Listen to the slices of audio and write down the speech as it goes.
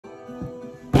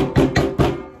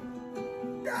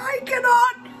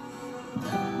cannot!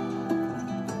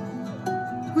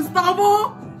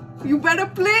 Gustavo, you better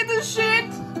play this shit!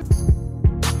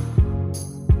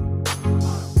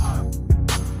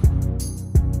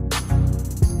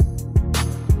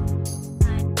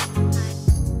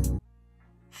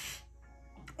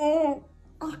 Oh,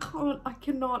 I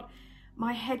cannot.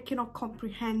 My head cannot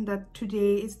comprehend that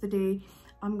today is the day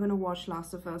I'm gonna watch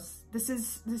Last of Us. This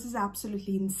is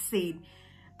absolutely insane.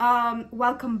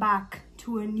 Welcome back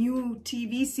to a new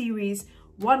TV series.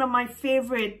 One of my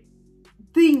favorite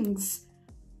things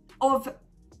of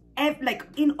like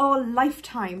in our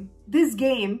lifetime. This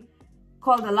game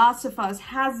called The Last of Us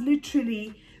has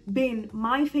literally been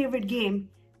my favorite game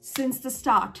since the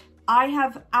start. I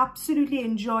have absolutely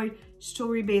enjoyed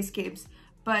story-based games,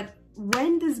 but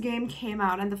when this game came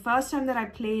out and the first time that I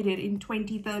played it in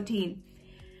 2013,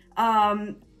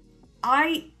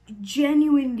 I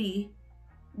genuinely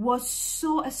was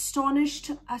so astonished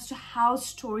as to how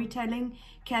storytelling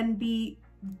can be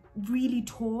really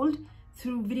told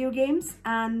through video games,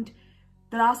 and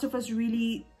The Last of Us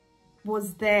really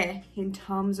was there in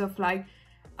terms of like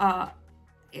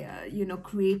you know,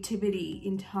 creativity,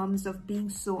 in terms of being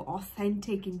so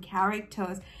authentic in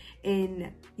characters,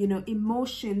 in, you know,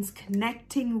 emotions,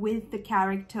 connecting with the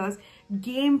characters,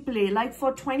 gameplay. Like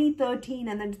for 2013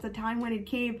 and then the time when it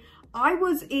came, I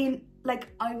was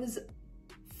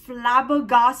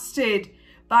flabbergasted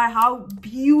by how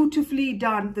beautifully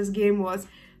done this game was.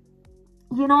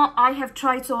 You know, I have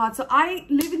tried so hard. So I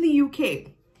live in the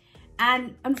UK,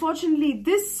 and unfortunately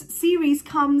this series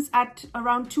comes at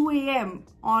around 2 AM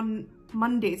on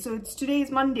Monday. So today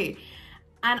is Monday,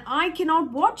 and I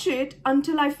cannot watch it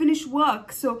until I finish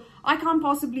work. So I can't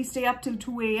possibly stay up till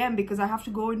 2 AM because I have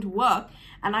to go into work.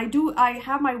 And I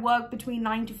have my work between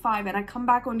 9 to 5 and I come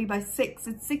back only by 6.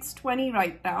 It's 6:20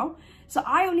 right now. So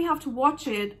I only have to watch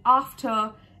it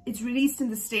after it's released in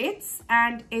the States.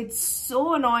 And it's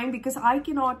so annoying because I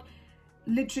cannot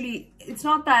literally, it's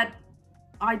not that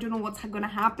I don't know what's going to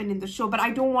happen in the show, but I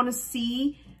don't want to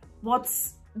see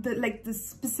what's the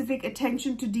specific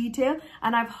attention to detail.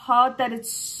 And I've heard that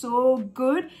it's so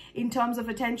good in terms of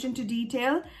attention to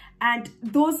detail, and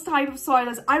those type of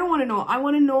spoilers I don't want to know. I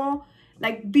want to know,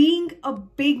 like, being a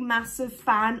big massive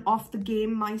fan of the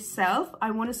game myself, I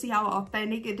want to see how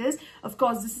authentic it is. Of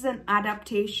course, this is an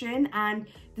adaptation and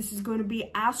this is going to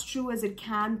be as true as it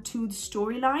can to the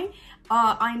storyline.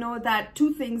 I know that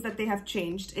two things that they have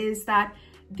changed is that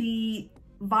the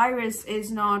virus is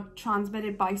not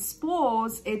transmitted by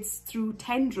spores, it's through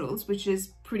tendrils, which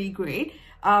is pretty great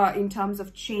in terms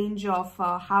of change of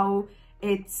how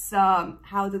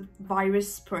the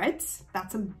virus spreads.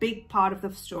 That's a big part of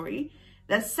the story.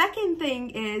 The second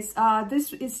thing is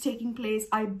this is taking place,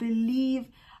 I believe,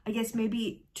 I guess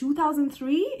maybe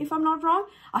 2003, if I'm not wrong.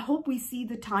 I hope we see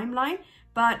the timeline.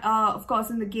 But of course,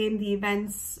 in the game, the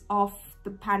events of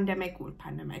the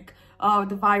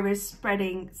the virus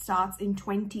spreading starts in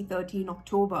 2013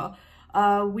 October,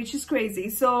 which is crazy.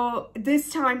 So this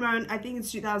time around, I think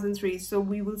it's 2003. So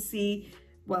we will see,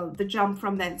 well, the jump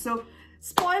from then. So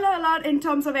spoiler alert in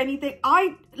terms of anything.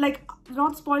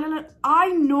 Not spoiler alert, I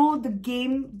know the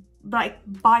game like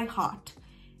by heart.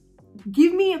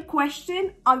 Give me a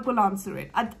question, I will answer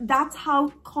it. That's how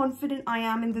confident I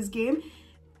am in this game.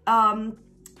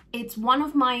 It's one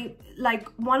of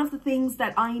the things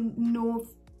that I know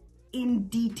in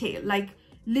detail, like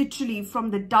literally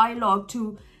from the dialogue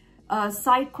to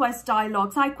side quest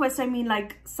dialogue. Side quest, I mean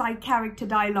like side character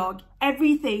dialogue.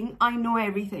 Everything, I know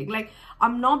everything. Like,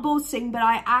 I'm not boasting, but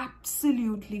I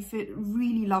absolutely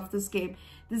really love this game.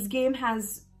 This game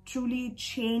has truly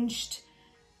changed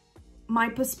my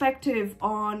perspective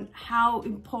on how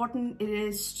important it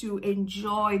is to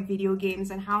enjoy video games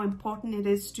and how important it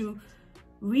is to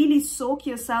really soak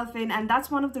yourself in. And that's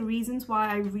one of the reasons why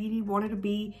I really wanted to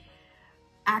be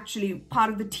actually part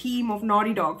of the team of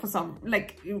Naughty Dog for some,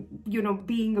 like, you know,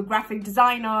 being a graphic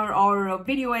designer or a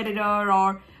video editor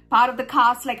or part of the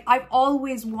cast. Like, I've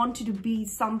always wanted to be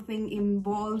something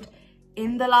involved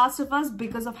in The Last of Us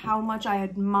because of how much I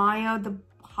admire the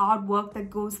hard work that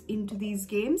goes into these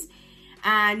games.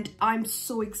 And I'm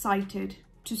so excited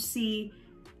to see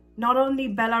not only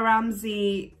Bella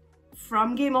Ramsey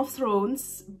from Game of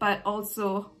Thrones, but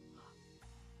also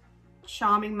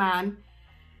charming man,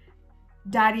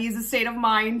 Daddy is a State of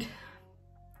Mind,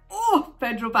 oh,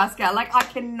 Pedro Pascal. Like, I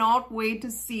cannot wait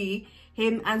to see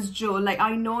him as Joel. Like,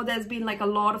 I know there's been like a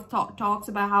lot of talks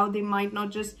about how they might not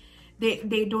just,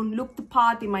 they don't look the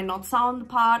part, they might not sound the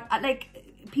part. Like,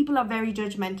 people are very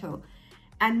judgmental.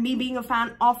 And me being a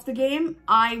fan of the game,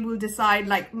 I will decide,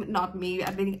 like, not me,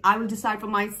 I mean, I will decide for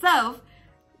myself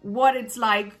what it's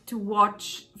like to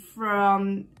watch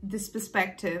from this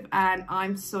perspective, and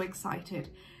I'm so excited.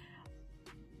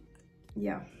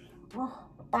 Yeah.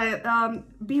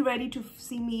 Be ready to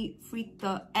see me freak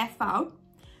the F out.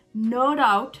 Nerd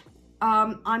out.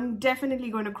 I'm definitely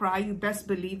going to cry, you best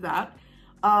believe that.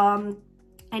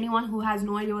 Anyone who has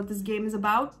no idea what this game is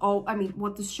about, or I mean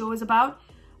what this show is about,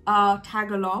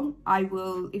 tag along. I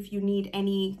will, if you need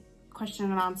any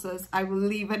question and answers, I will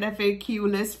leave an FAQ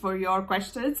list for your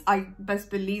questions. I best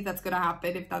believe that's gonna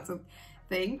happen if that's a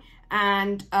thing.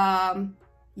 And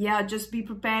yeah, just be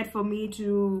prepared for me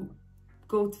to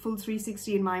go full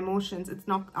 360 in my emotions. It's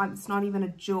not even a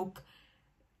joke.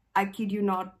 I kid you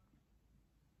not.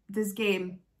 This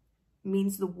game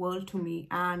means the world to me,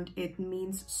 and it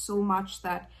means so much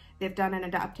that they've done an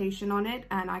adaptation on it,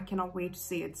 and I cannot wait to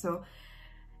see it. So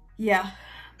yeah,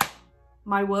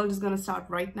 my world is gonna start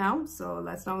right now, so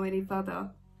let's not go any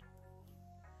further.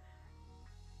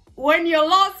 When you're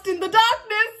lost in the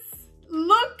darkness,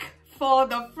 look for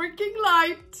the freaking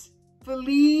light.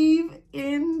 Believe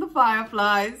in the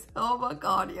fireflies. Oh my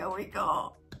God, here we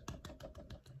go.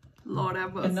 Lord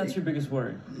have mercy. And that's your biggest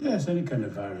worry? Yes, any kind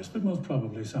of virus, but most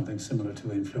probably something similar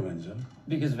to influenza.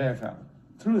 Because of air travel?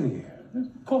 Through the air.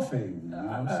 Coughing.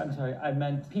 I'm sorry, I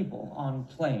meant people on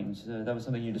planes. That was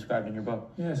something you described in your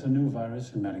book. Yes, a new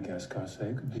virus in Madagascar,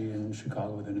 say, could be in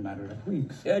Chicago within a matter of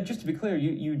weeks. Just to be clear,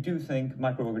 you do think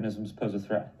microorganisms pose a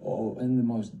threat? Oh, in the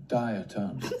most dire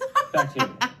terms. Bacteria?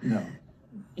 No.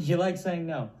 You like saying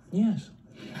no? Yes.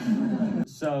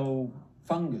 So,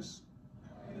 Fungus.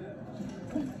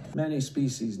 Many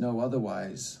species know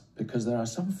otherwise because there are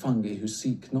some fungi who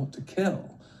seek not to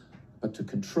kill, but to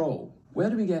control. Where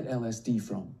do we get LSD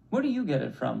from? where do you get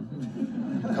it from?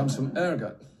 It comes from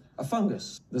ergot, a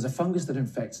fungus. There's a fungus that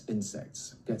infects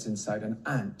insects, gets inside an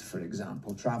ant, for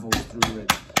example, travels through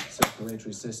its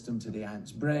circulatory system to the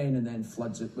ant's brain and then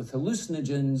floods it with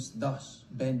hallucinogens, thus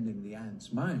bending the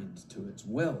ant's mind to its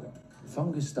will. The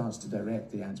fungus starts to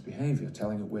direct the ant's behavior,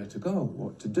 telling it where to go,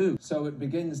 what to do. So it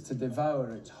begins to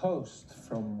devour its host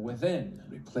from within,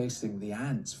 replacing the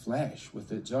ant's flesh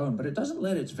with its own. But it doesn't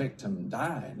let its victim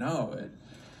die, no.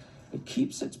 It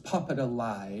keeps its puppet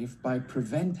alive by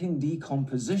preventing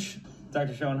decomposition.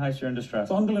 Dr. Schoenheis, you're in distress.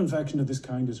 Fungal infection of this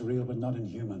kind is real, but not in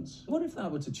humans. What if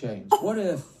that were to change? What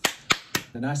if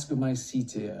an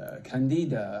Ascomycetia,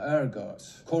 Candida, ergot,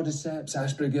 Cordyceps,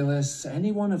 Aspergillus,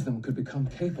 any one of them could become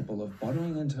capable of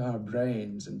burrowing into our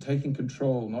brains and taking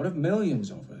control, not of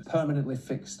millions of us, permanently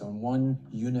fixed on one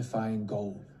unifying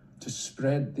goal: to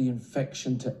spread the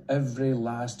infection to every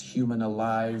last human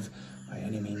alive by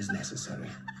any means necessary.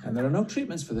 And there are no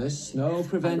treatments for this, no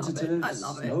preventatives, I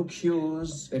love it. no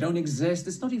cures. They don't exist.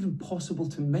 It's not even possible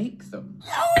to make them.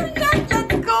 Oh,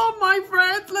 let's go, my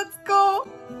friends. Let's go.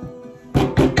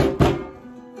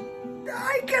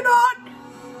 I cannot.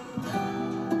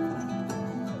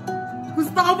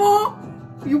 Gustavo,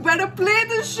 you better play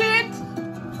this shit.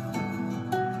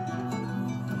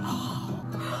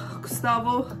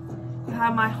 Gustavo, you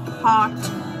have my heart.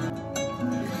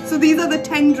 So these are the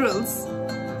tendrils.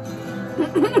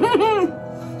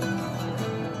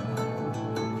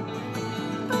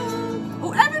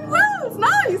 Oh, Evan Wells,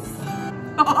 nice.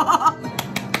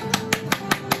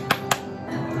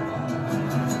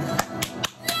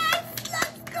 Yes,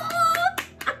 let's go.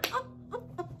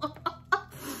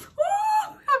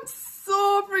 Oh, I'm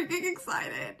so freaking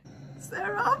excited.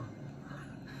 Sarah.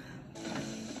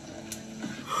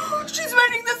 She's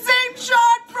wearing the same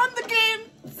shirt from the game.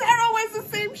 Sarah wears the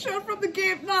same shirt from the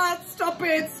game. Nah, stop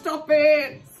it, stop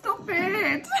it, stop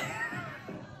it.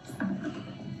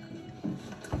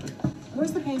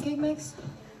 Where's the pancake mix?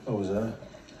 Oh, was that?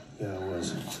 Yeah, it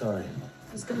was. Sorry.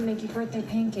 I was gonna make you birthday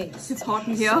pancakes. It's hot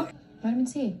in here. Vitamin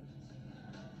C.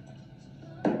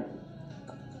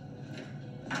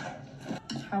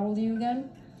 How old are you again?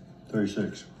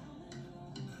 36.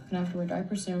 Gonna have to wear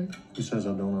diapers soon. He says I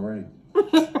don't already.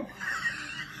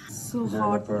 So Is there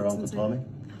hot. enough for It's Uncle insane. Tommy?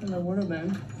 There would have been.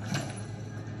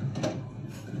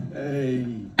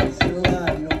 Hey, still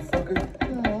alive, you old fucker.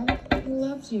 Aw, he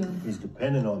loves you. He's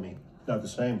dependent on me. Not the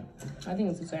same. I think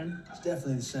it's the same. It's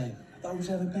definitely the same. I thought we was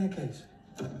having pancakes.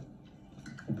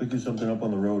 We'll pick you something up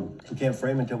on the road. We can't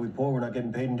frame until we pour. We're not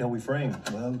getting paid until we frame.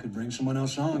 Well, we could bring someone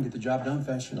else on, get the job done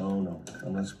faster. No.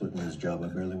 I'm not splitting this job. I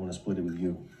barely want to split it with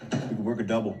you. We could work a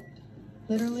double.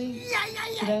 Literally?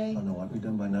 Today? Oh, no, I'll be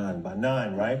done by 9. By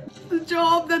 9, right? The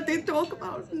job that they talk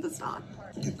about in the start.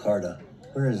 Jakarta.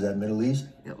 Where is that, Middle East?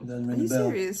 Doesn't Are ring you a bell.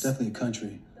 serious? Definitely a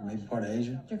country. Maybe part of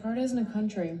Asia. Jakarta isn't a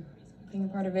country. Being a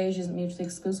part of Asia isn't mutually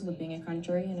exclusive with being a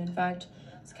country, and in fact,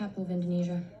 it's the capital of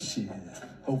Indonesia. Shit.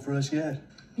 Hope for us yet.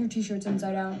 Your t-shirt's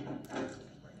inside out.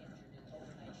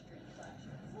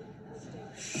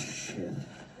 Shit.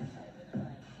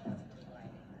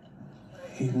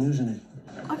 Keep losing it.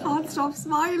 I can't stop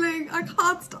smiling. I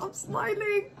can't stop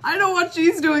smiling. I know what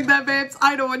she's doing there, babes.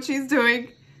 I know what she's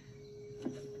doing.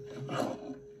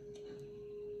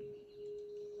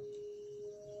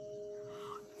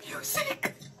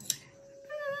 Music.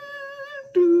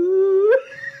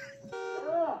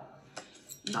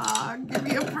 Nah, give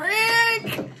me a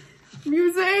break.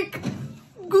 Music.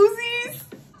 Goosies.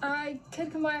 I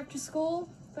could come by after school,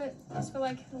 but just for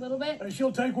like a little bit.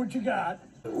 She'll take what you got.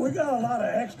 We got a lot of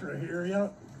extra here.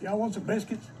 Y'all want some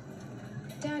biscuits?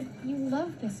 Dad, you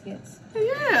love biscuits.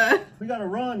 Yeah. We gotta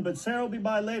run, but Sarah will be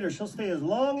by later. She'll stay as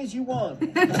long as you want.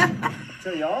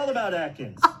 Tell you all about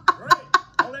Atkins. Right.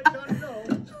 I'll let Johnny know.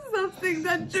 Something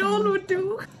that Joel would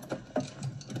do.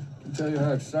 I'll tell you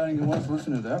how exciting it was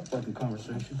listening to that fucking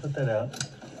conversation. Put that out.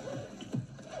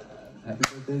 Happy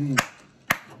birthday to you.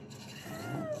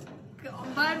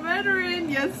 Combat veteran.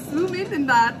 Yes, zoom in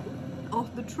that.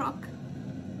 Off the truck.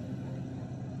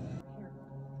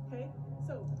 Okay,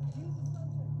 so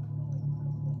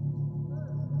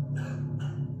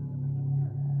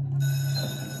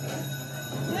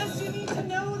yes, you need to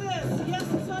know this. Yes,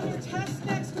 it's on your test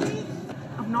next week.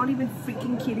 I'm not even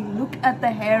freaking kidding. Look at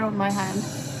the hair on my hand.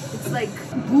 It's like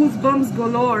goosebumps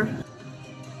galore.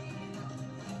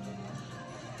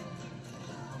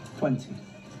 20.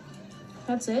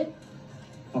 That's it?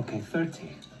 Okay,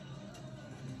 30.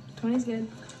 20's good.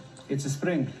 It's a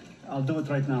spring. I'll do it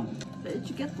right now. Where did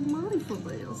you get the money for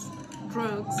this?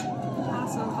 Drugs.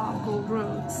 Also hardcore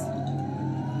drugs.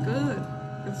 Good.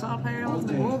 Can start paying off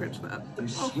the mortgage then. I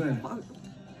swear. Fuck.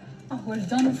 Oh, we're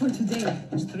done for today.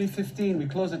 It's 3:15. We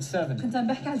close at 7. كنت عم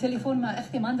بحكي على التليفون مع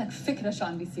اختي ما عندك فكرة شو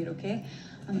عم بيصير, okay?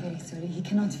 I'm very sorry. He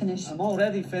cannot finish. I'm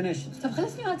already finished. طب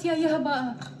خلصني اعطيها اياها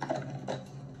بقى.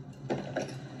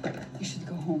 You should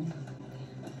go home.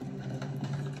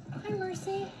 Hi,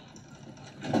 Mercy.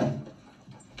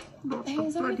 Not Hey, the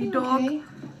is bloody everything dog. okay?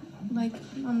 Like,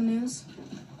 on the news?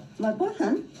 Like what,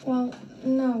 hun? Well,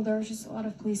 no, there was just a lot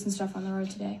of police and stuff on the road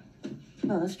today.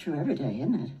 Well, that's true every day,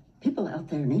 isn't it? People out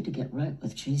there need to get right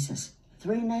with Jesus.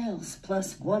 3 nails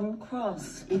plus 1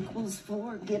 cross equals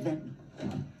 4 given.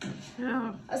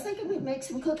 Yeah. I was thinking we'd make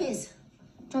some cookies.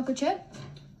 Chocolate chip?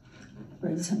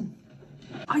 Raisin.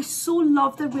 I so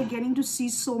love that we're getting to see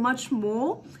so much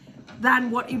more than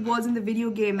what it was in the video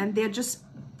game, and they're just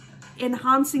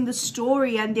enhancing the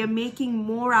story and they're making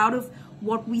more out of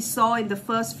what we saw in the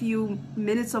first few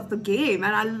minutes of the game,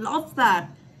 and I love that.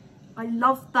 I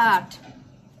love that.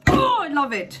 Oh, I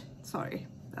love it. Sorry,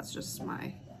 that's just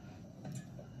my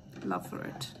love for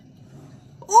it.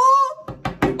 Oh,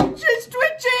 she's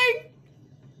twitching.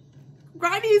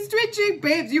 Granny is twitching.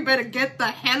 Babes, you better get the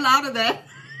hell out of there.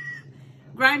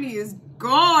 Granny is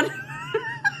gone.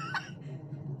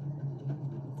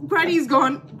 Granny is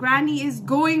gone. Granny is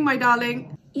going, my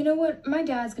darling. You know what? My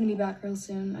dad's gonna be back real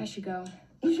soon. I should go.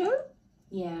 You sure?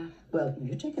 Yeah. Well,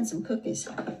 you're taking some cookies.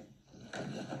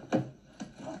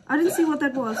 I didn't see what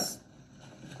that was.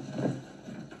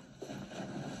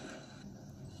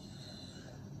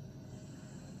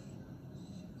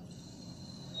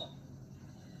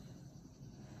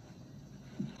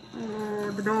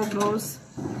 Oh, the dog knows.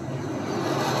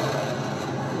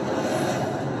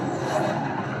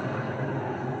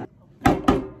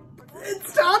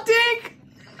 It's starting!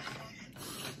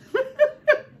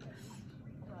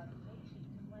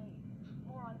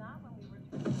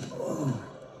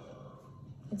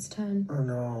 It's 10. Oh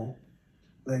no.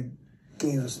 They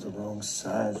gave us the wrong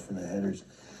size for the headers.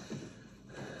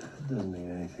 It doesn't mean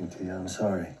anything to you. I'm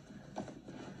sorry.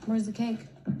 Where's the cake?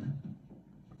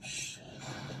 Shh.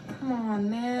 Come on, I'll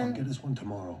man. get us one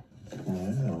tomorrow.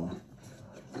 Yeah.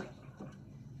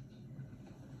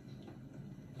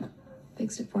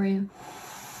 Fixed it for you.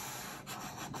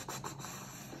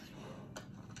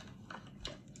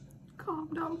 Calm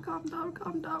down, calm down,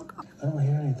 calm down, calm down. I don't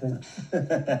hear anything.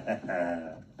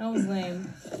 That was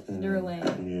lame. You're lame.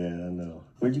 Yeah, I know.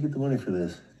 Where'd you get the money for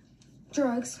this?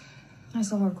 Drugs. I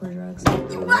sell hardcore drugs.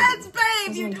 Let's, babe,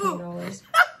 It's you only do. $20,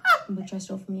 which I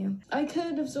stole from you. I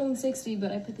could have stolen 60,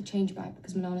 but I put the change back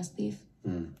because I'm an honest thief.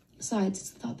 Besides, it's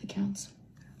the thought that counts.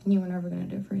 And you were never gonna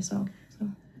do it for yourself, so.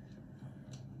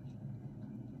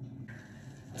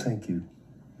 Thank you.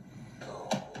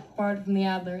 Borrowed from the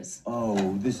Adlers.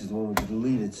 Oh, this is the one with the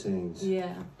deleted scenes.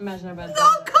 Yeah. Imagine how bad.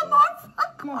 No, come on.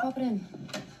 Come on, pop it in.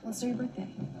 Let's do your birthday.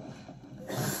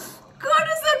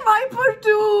 Curtis and Viper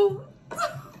too.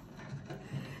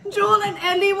 Joel and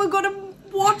Ellie were gonna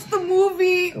watch the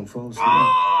movie. Don't fall asleep.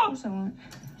 Of course I won't.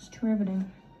 It's too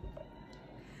riveting.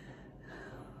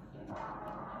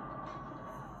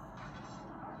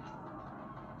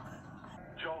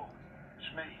 Joel,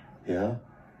 Yeah?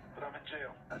 But I'm in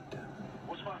jail.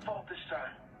 What's my fault this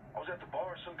time? I was at the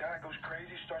bar, some guy goes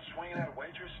crazy, starts swinging at a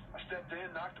waitress. I stepped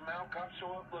in, knocked him out, cops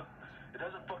show up. Look, it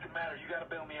doesn't fucking matter. You gotta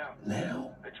bail me out.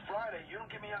 Now? It's Friday. You don't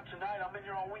get me out tonight, I'm in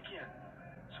here all weekend.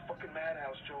 It's a fucking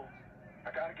madhouse, Joel.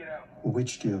 I gotta get out.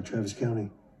 Which jail? Travis County?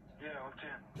 Yeah, on 10.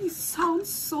 He sounds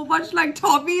so much like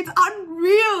Tommy. It's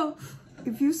unreal.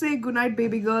 If you say goodnight,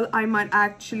 baby girl, I might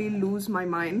actually lose my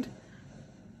mind.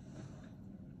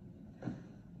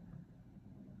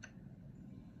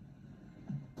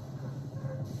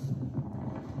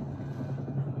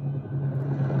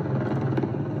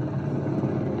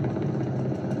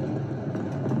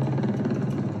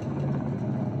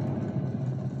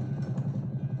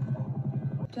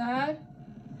 Dad?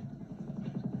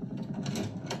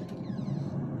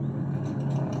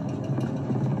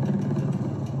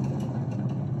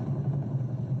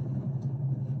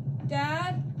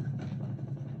 Dad?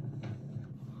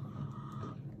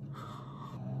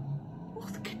 Oh,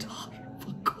 the guitar.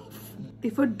 Fuck off.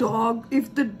 If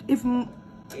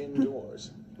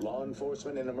Indoors. Law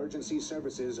enforcement and emergency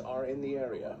services are in the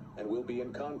area and will be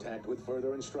in contact with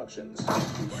further instructions.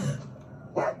 Oh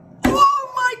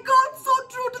my god, so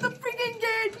true to the freaking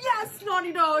game. Yes,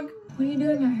 Naughty Dog. What are you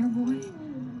doing out here, boy?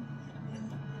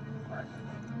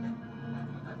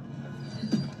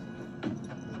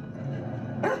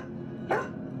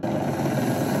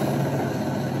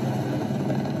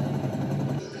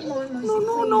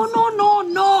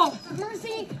 No.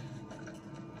 Mercy!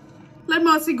 Let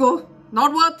Mercy go.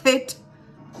 Not worth it.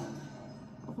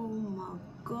 Oh my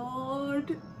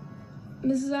god.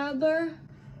 Mrs. Adler?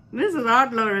 Mrs.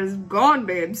 Adler is gone,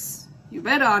 babes. You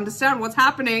better understand what's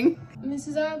happening.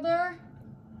 Mrs. Adler?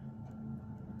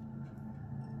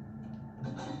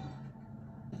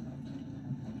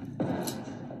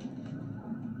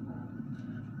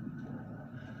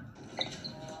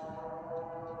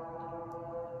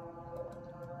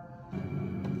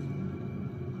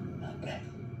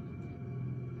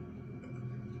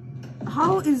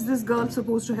 How is this girl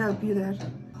supposed to help you there?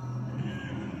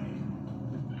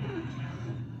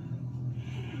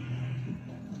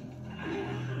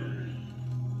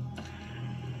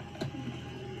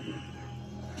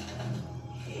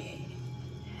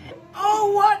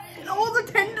 Oh, what? All the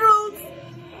tendrils!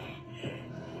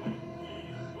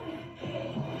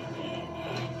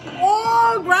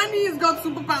 Oh, Granny's got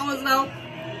superpowers now.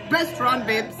 Best run,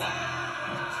 babes.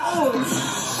 Oh,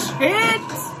 shit!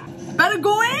 Better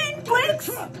go in, quick!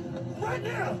 Right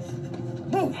now!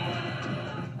 Move!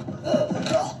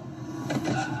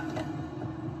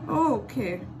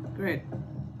 Okay, great.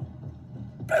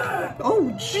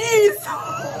 Oh, jeez!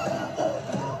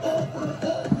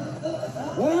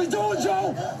 What are we doing,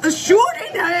 Joe? The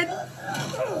shooting at it!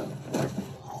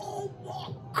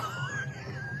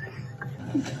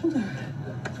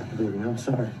 Baby, I'm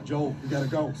sorry. Joel, we gotta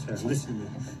go. Says, listen to me.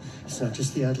 It's not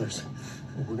just the Adlers.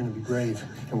 We're gonna be brave,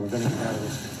 and we're gonna get out of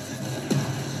this.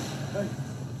 Hey,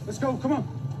 let's go, come on.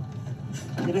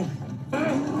 Get in.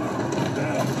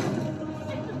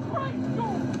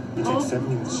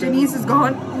 Oh, Denise is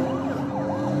gone.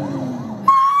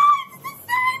 It's the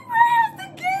same way as the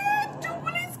kid! 2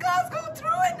 police cars go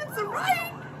through it, it's a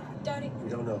riot! Daddy, We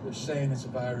don't know. They're saying it's a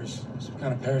virus, some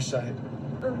kind of parasite.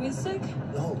 are we sick?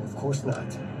 No, of course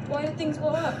not. Why did things blow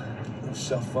up? No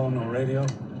cell phone, no radio.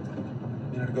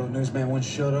 You know, to go newsman wouldn't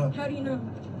shut up. How do you know?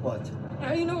 What?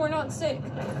 How do you know we're not sick?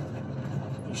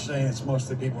 You're saying it's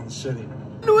mostly people in the city.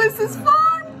 Lewis's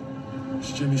farm!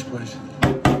 It's Jimmy's place.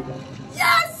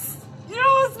 Yes!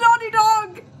 Use Naughty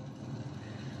Dog!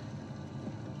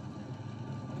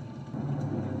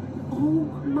 Oh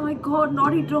my god,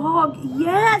 Naughty Dog,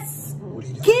 yes! What are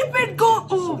you doing? Keep it going!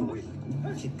 Just Oh. wait.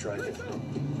 Keep driving.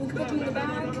 We could put me in the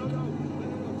bag.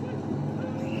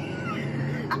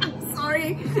 I'm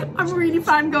sorry. I'm really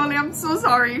fangirling. I'm so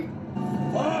sorry.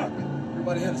 Fuck!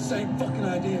 Everybody had the same fucking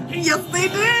idea. Yes, they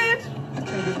did! Can't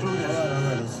get through this. All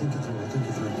right, let's think it through.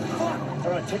 All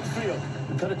right, take the field.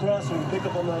 We cut across and we pick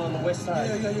up on the west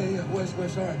side. Yeah. West, all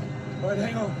right. All right,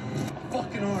 hang on.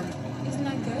 Fucking army. Isn't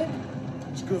that good?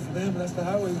 It's good for them, but that's the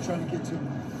highway we're trying to get to.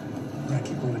 All right,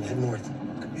 keep moving. Head north.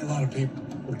 Could be a lot of people.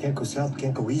 We can't go south. We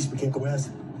can't go east. We can't go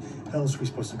west. How else are we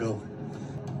supposed to go?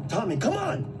 Tommy, come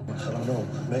on! I don't know.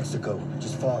 Mexico.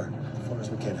 Just far. As far as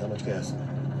we can. How much gas?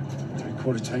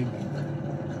 3/4 tank.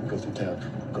 We go through town.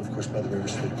 Go, of course, by the river,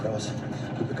 straight across.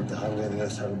 We pick up the highway on the other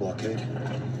side of the blockade.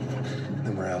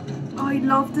 Then we're out. I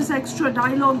love this extra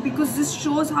dialogue because this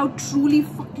shows how truly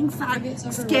fucking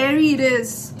scary it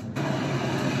is.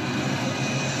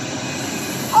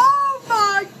 Oh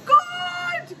my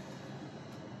god!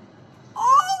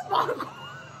 Oh my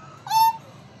god!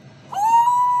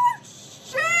 Oh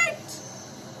shit!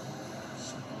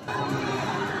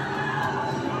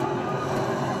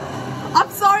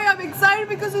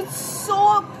 because it's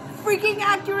so freaking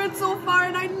accurate so far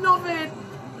and I love it.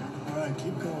 Alright,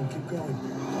 keep going, keep going.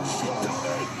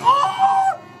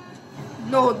 Oh!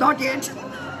 No, not yet.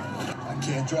 I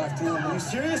can't drive through them. Are you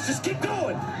serious? Just keep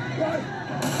going. Right.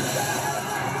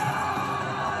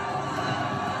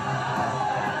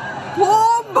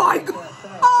 Oh my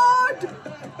god!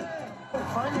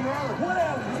 Find the alley. What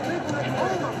alley? These people are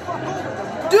pulling the fuck over.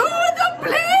 Dude, the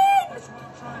plane!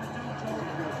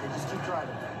 Just keep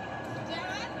driving.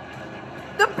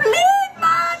 The plane,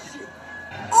 man!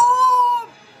 Oh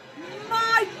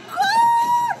my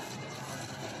god!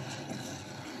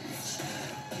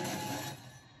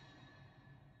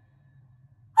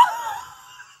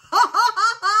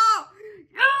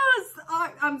 Yes!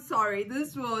 I'm sorry,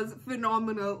 this was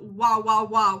phenomenal. Wow, wow,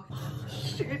 wow.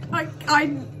 Shit, I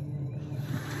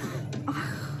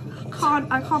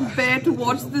can't bear to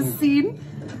watch this scene.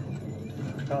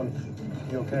 Tommy,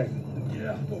 you okay?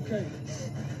 Yeah, okay.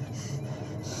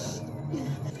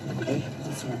 Okay,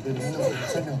 that's all good. Hang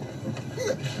on.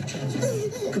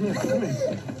 Come here, come here.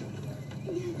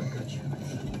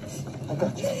 I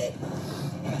got you.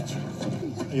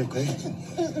 Are you okay?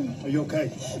 Are you okay?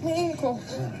 My ankle.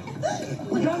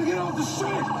 We gotta get off the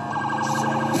street!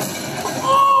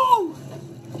 Oh!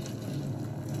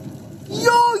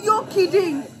 Yo, you're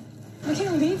kidding! I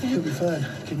can't leave You'll him. be fine.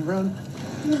 Can you run?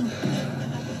 No.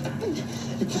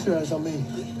 You keep your eyes on me,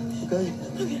 okay?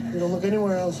 You don't look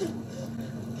anywhere else.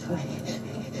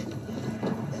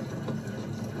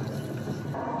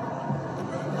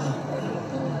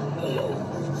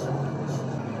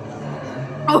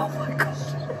 Oh my god!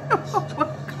 Oh my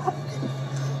god!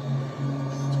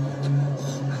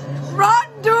 Run,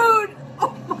 dude!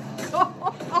 Oh my god!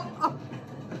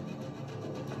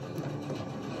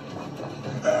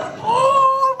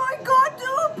 Oh my god,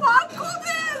 dude! Parkour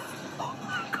this! Oh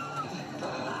my god!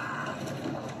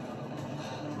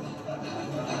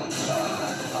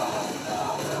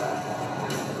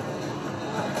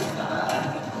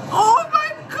 Oh my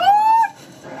god!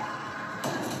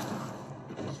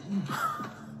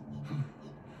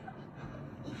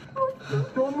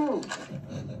 Don't move.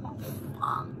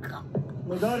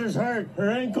 My daughter's hurt. Her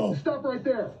ankle. Stop right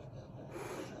there.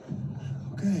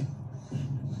 Okay.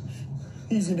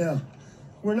 Easy now.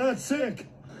 We're not sick.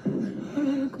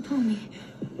 Uncle Tommy.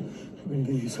 We're gonna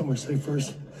get you somewhere safe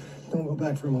first. Don't go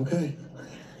back for him, okay?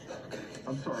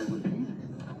 I'm sorry, repeat.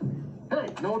 Hey,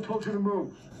 no one told you to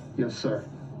move. Yes, sir.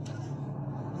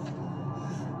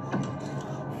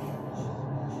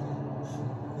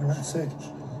 We're not sick.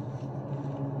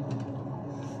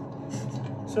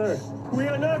 Sir, we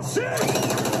are not sick!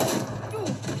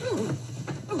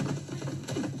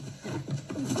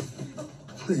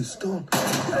 Please, don't.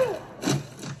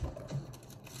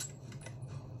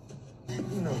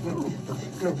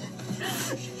 No.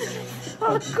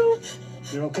 Uncle.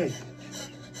 You're okay.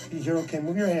 You're okay.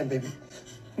 Move your hand, baby.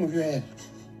 Move your hand.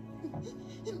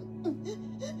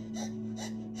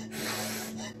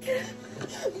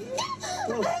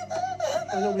 Oh,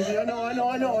 I know, baby. I know.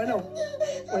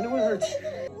 I know it hurts.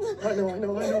 I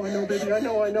know, baby. I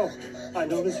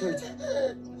know this hurts.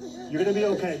 You're gonna be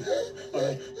okay. All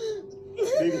right.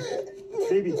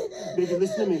 Baby,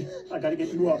 listen to me. I gotta get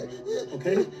you up,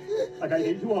 okay? I gotta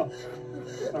get you up.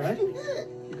 All right?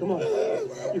 You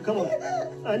come on.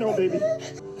 I know, baby.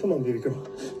 Come on, baby girl.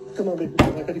 Come on, baby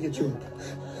girl. I gotta get you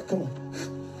up. Come on,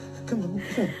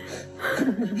 baby girl.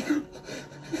 Come on.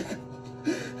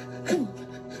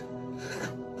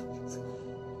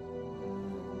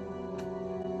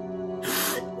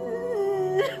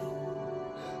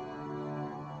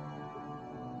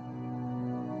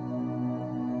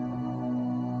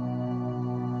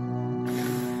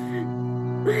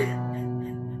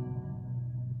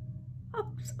 I'm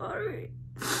sorry.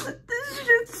 This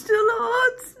shit still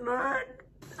hurts, man.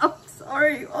 I'm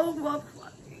sorry. Oh my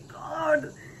fucking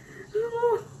god.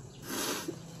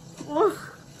 Oh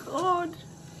god.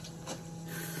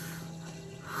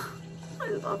 I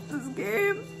love this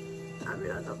game. I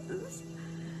mean, I love this.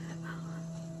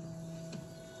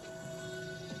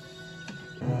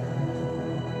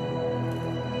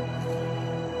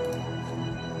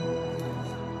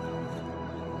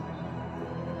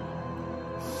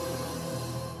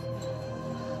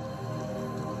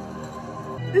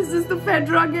 This is the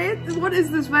Fedra gate. What is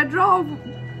this, Fedra?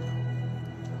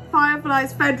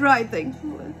 Fireflies, Fedra, I think.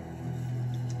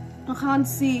 I can't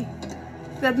see.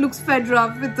 That looks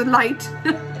Fedra with the light.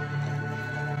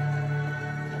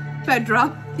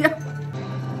 Fedra, yeah.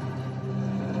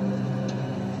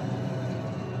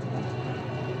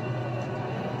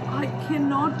 I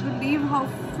cannot believe how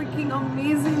freaking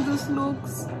amazing this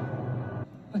looks.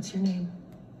 What's your name?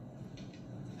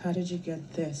 How did you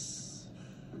get this?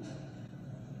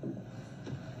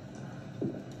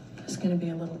 There's gonna be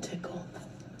a little tickle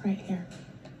right here.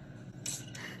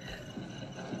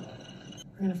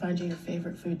 We're gonna find you your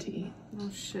favorite food to eat.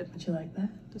 Oh shit. Would you like that?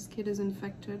 This kid is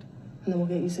infected. And then we'll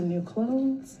get you some new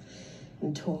clothes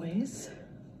and toys.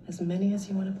 As many as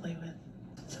you want to play with.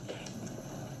 It's okay.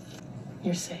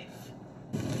 You're safe.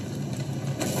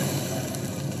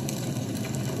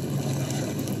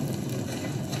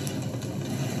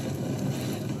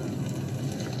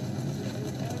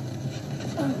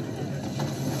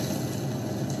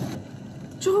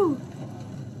 Joel!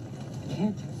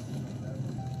 Can't.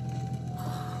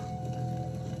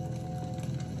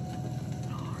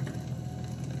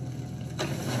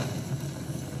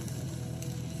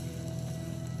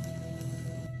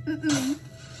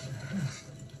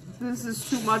 This is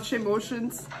too much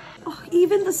emotions. Oh,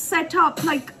 even the setup,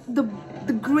 like the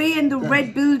grey and the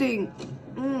red building.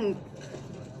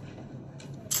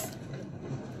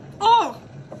 Oh!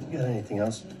 You got anything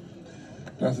else?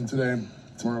 Nothing today.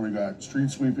 Tomorrow we got street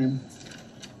sweeping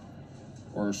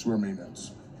or sewer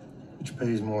maintenance. Which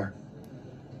pays more?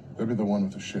 That'd be the one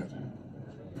with the shit.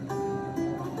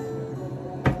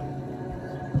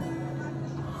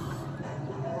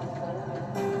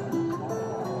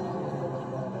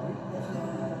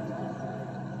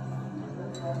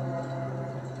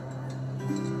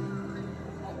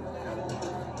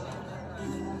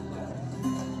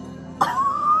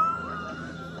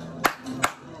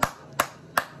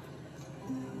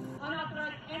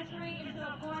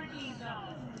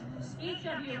 Each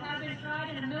of you have been tried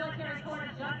in a military court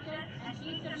of justice, and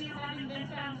each of you having been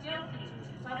found guilty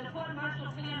by the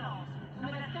court-martial panel of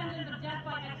a sentence of death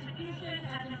by execution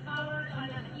as empowered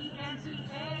under the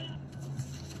ENCA.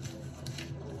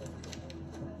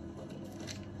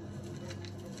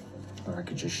 Or I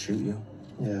could just shoot you.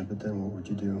 Yeah, but then what would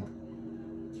you do?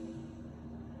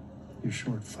 You're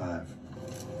short 5.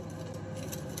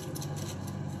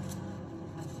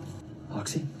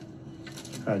 Oxy?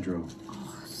 Hydro.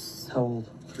 How old?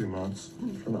 3 months.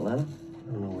 From Atlanta?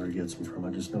 I don't know where he gets them from. I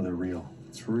just know they're real.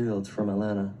 It's real. It's from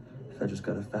Atlanta. I just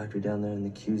got a factory down there in the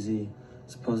QZ.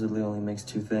 Supposedly only makes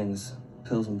 2 things.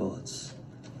 Pills and bullets.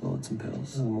 Bullets and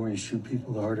pills. The more you shoot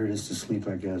people, the harder it is to sleep,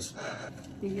 I guess.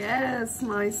 Yes,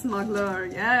 my smuggler.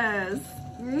 Yes.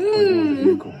 So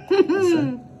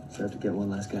I have to get one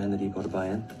last guy in the depot to buy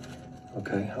in.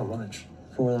 Okay, how much?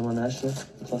 4 of them on that shift,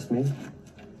 plus me.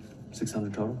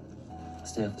 600 total. I'll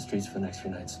stay off the streets for the next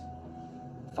 3 nights.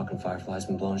 Fucking Firefly's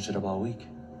been blowing shit up all week.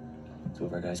 2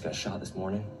 of our guys got shot this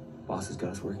morning. Boss has got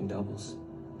us working doubles.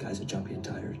 Guys are jumpy and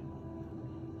tired.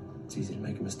 It's easy to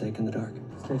make a mistake in the dark.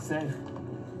 Stay safe.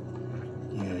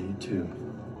 Yeah, you too.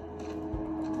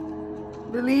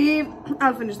 Believe,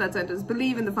 I'll finish that sentence.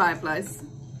 Believe in the Fireflies.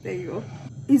 There you go.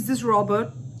 Is this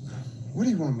Robert? What do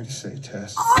you want me to say,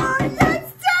 Tess? Oh,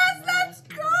 yes, Tess, let's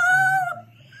go!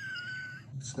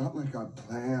 It's not like I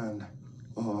planned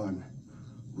on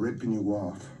ripping you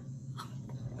off.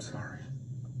 I'm sorry.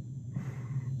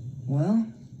 Well,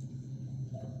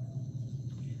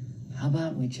 how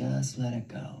about we just let it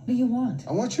go? What do you want?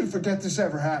 I want you to forget this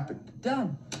ever happened.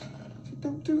 Done.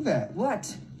 Don't do that.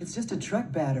 What? It's just a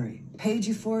truck battery. Paid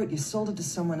you for it, you sold it to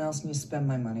someone else, and you spend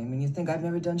my money. I mean, you think I've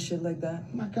never done shit like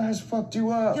that? My guys fucked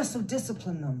you up. Yeah, so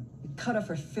discipline them. You cut off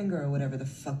her finger or whatever the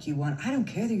fuck you want. I don't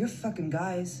care, they're your fucking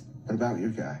guys. What about your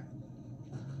guy?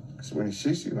 Because when he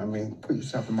sees you, I mean, put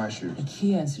yourself in my shoes. Like,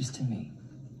 he answers to me.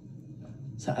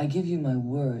 So I give you my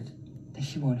word that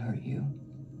he won't hurt you.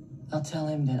 I'll tell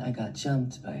him that I got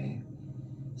jumped by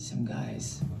some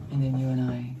guys, and then you and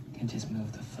I can just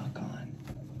move the fuck on.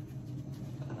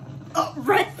 Oh,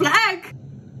 red flag!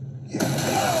 Yeah.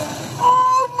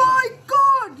 Oh my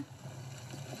god!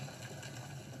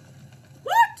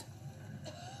 What?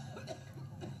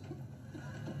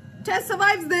 Tess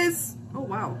survives this! Oh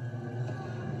wow.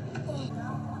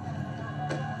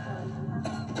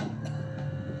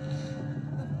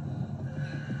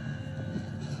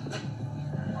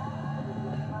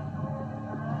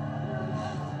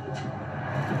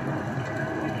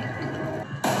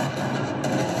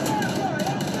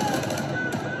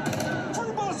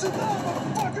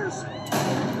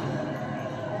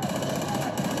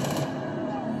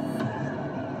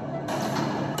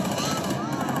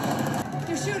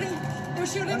 They're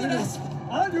shooting at us.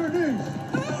 On your knees.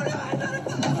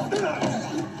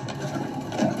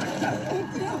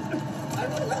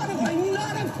 I'm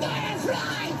not a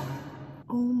firefly.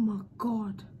 Oh my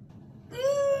god.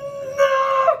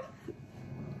 No!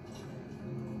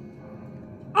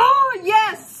 Oh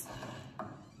yes!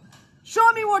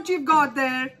 Show me what you've got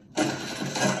there.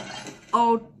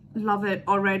 Oh, love it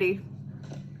already.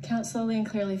 Count slowly and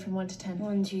clearly from 1 to 10.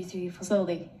 1, 2, 3, 4.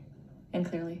 Slowly and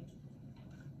clearly.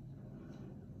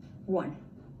 1,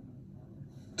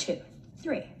 2,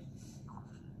 3,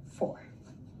 4,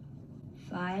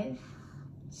 5,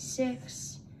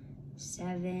 6,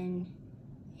 7,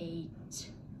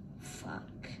 8. Fuck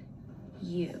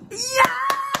you. Yes!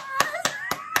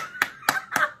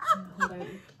 Hold on.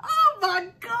 Oh my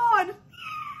god!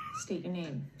 State your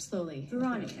name slowly.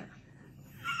 Veronica.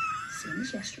 Same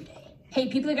as yesterday. Hey,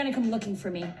 people are gonna come looking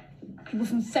for me. People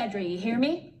from Fedra, you hear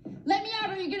me? Let me out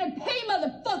or you're gonna pay,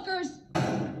 motherfuckers!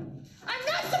 I'm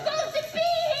not supposed to be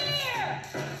here!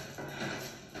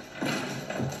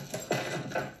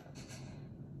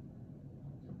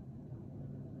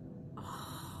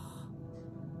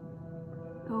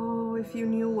 Oh, if you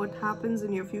knew what happens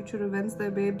in your future events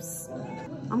there, babes.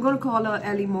 I'm gonna call her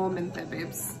Ellie moment there,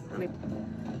 babes.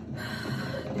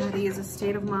 Daddy is a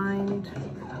state of mind.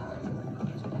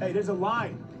 Hey, there's a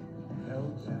line.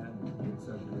 No, Dad, it's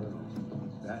a girl.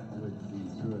 That would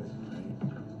be good, right?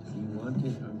 He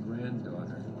wanted a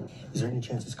granddaughter. Is there any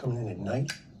chance it's coming in at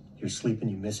night? You're sleeping,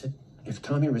 you miss it? If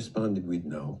Tommy responded, we'd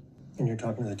know. And you're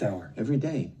talking to the tower? Every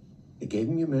day. They gave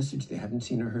him your message. They haven't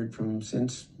seen or heard from him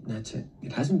since. That's it.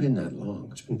 It hasn't been that long.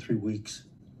 It's been 3 weeks.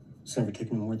 It's never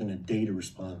taken more than a day to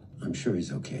respond. I'm sure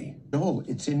he's okay. No,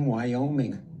 it's in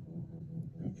Wyoming.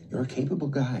 You're a capable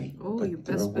guy. Oh, but you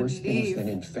there best are worse things believe. than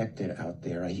infected out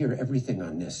there. I hear everything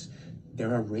on this.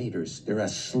 There are raiders. There are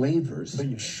slavers. But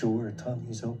you're sure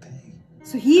Tommy's okay?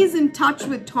 So he's in touch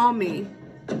with Tommy.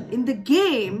 In the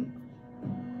game,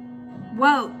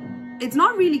 well, it's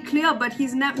not really clear, but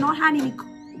he's not had any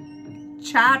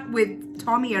chat with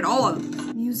Tommy at all.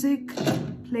 Music,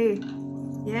 play.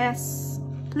 Yes,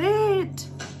 play it.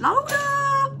 Louder.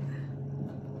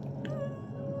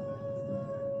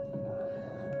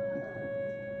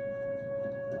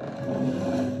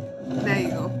 There you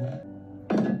go.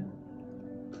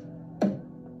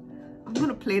 I'm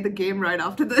gonna play the game right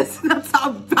after this. That's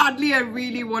how badly I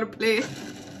really want to play.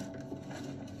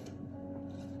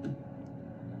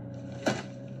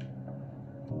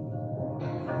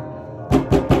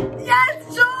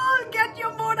 Yes, Joel! Get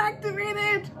your mode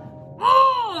activated!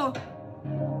 Oh!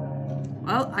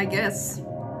 Well, I guess.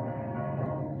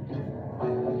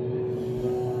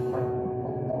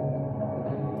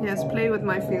 Yes, play with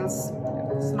my feels.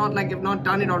 It's not like you've not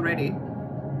done it already.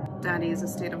 Daddy is a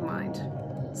state of mind.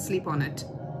 Sleep on it.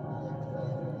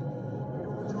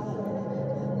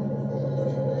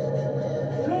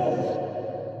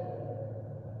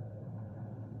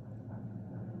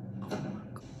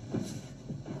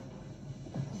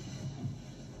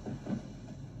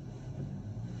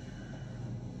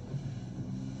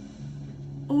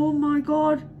 Oh my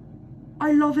god,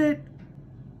 I love it.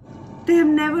 They have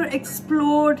never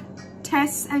explored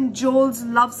Tess and Joel's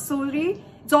love story.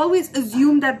 It's always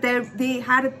assumed that they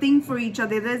had a thing for each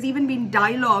other. There's even been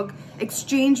dialogue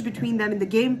exchange between them in the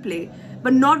gameplay,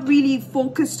 but not really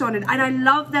focused on it. And I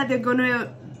love that they're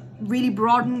gonna really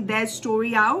broaden their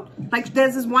story out. Like,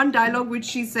 there's this one dialogue which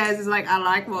she says is like, I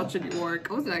like watching you work.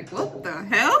 I was like, what the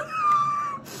hell?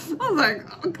 I was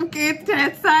like, okay,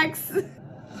 Tess, thanks.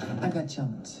 I got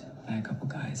jumped by a couple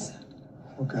guys.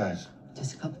 What guys?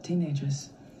 Just a couple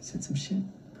teenagers. Said some shit.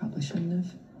 Probably shouldn't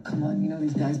have. Come on, you know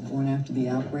these guys born after the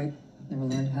outbreak never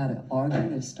learned how to argue,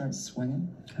 they start swinging.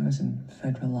 I was in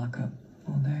federal lockup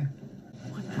all day.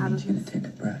 I need you to take a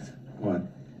breath. What?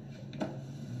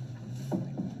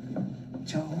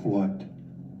 Joe. What?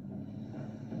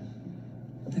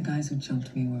 The guys who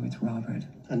jumped me were with Robert.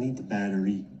 I need the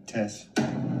battery, Tess.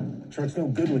 Sure, it's no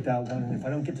good without one, and if I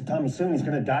don't get to Tommy soon, he's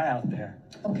gonna die out there.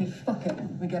 Okay, fuck it.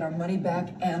 We get our money back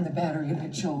and the battery,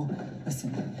 but Joel,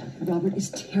 listen, Robert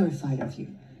is terrified of you.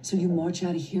 So you march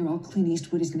out of here, all Clint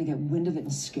Eastwood is gonna get wind of it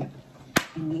and skip.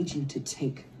 I need you to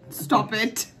take... Stop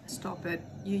it. Stop it.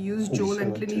 You used Joel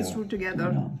and Clint Eastwood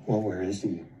together. No. Well, where is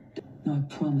he? No, I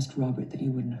promised Robert that you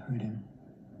wouldn't hurt him.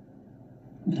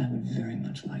 But I would very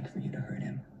much like for you to hurt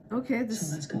him. Okay, this...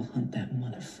 So let's go hunt that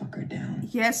motherfucker down.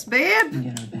 Yes, babe! And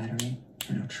get our battery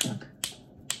and our truck.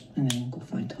 And then we'll go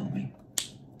find Tommy.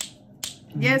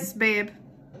 Yes, babe.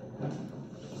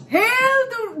 Hail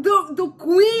the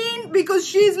queen, because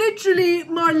she's literally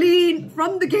Marlene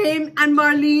from the game and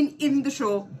Marlene in the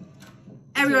show.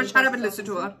 Everyone shut up and listen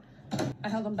to her. I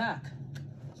held them back.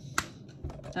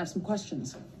 I have some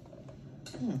questions.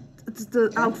 It's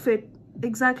the outfit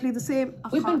exactly the same.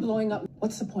 We've been blowing up.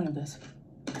 What's the point of this?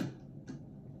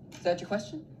 Is that your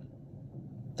question?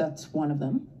 That's one of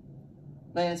them.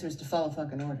 My answer is to follow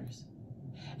fucking orders.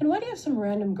 And why do you have some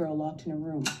random girl locked in a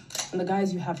room? And the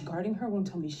guys you have guarding her won't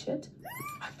tell me shit?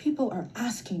 I've People are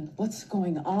asking what's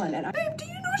going on, and Babe, do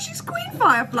you know she's Queen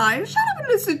Firefly? Shut up and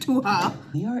listen to her.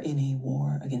 We are in a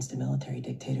war against a military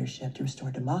dictatorship to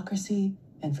restore democracy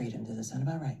and freedom. Does that sound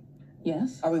about right?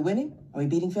 Yes. Are we winning? Are we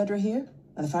beating Fedra here?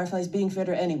 Are the Fireflies beating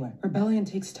Fedra anywhere? Rebellion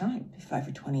takes time. If you fight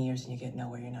for 20 years and you get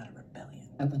nowhere, you're not a rebellion.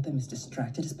 I want them as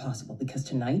distracted as possible because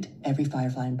tonight, every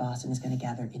Firefly in Boston is going to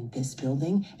gather in this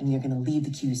building and we are going to leave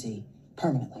the QZ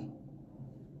permanently.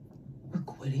 We're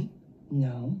quitting?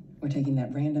 No, we're taking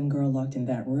that random girl locked in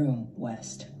that room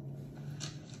west.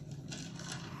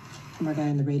 From our guy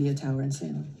in the radio tower in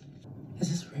Salem. Is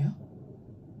this real?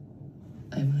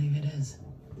 I believe it is.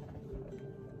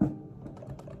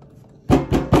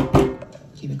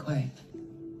 Keep it quiet.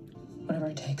 Whatever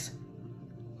it takes.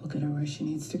 We'll get her where she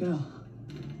needs to go.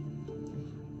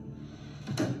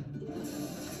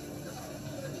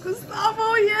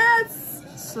 Gustavo, yes!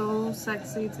 So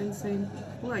sexy, it's insane.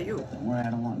 Who are you? Don't worry, I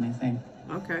don't want anything.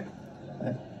 Okay.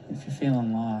 But if you're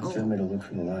feeling lost, Tell me to look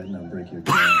for the light and I'll break your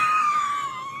car.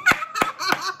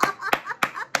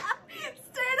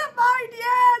 State of mind,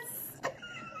 yes!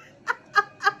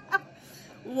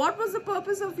 What was the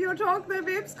purpose of your talk there,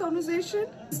 babes? Conversation?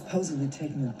 Supposedly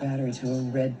taking the battery to a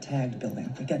red tagged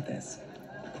building. Forget this.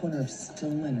 Corner of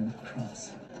Stillman and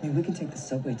Cross. I mean, we can take the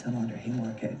subway tunnel under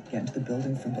Haymarket, get into the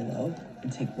building from below,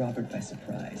 and take Robert by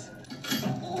surprise.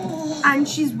 And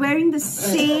she's wearing the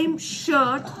same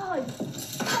shirt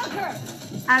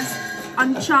as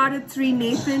Uncharted 3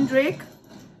 Nathan Drake.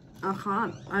 I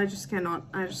can't. I just cannot.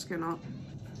 I just cannot.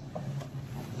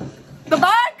 The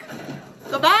bag!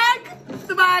 The bag!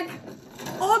 The bag!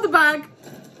 Oh, the bag!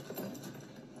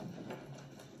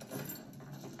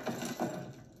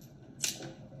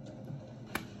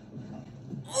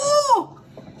 Oh!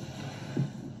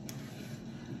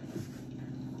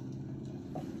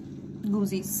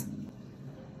 Goosies.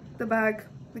 The bag,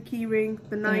 the key ring,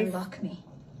 the knife. Unlock me.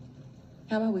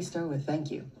 How about we start with thank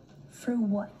you? For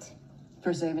what?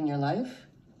 For saving your life?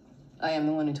 I am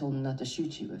the one who told him not to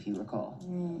shoot you, if you recall.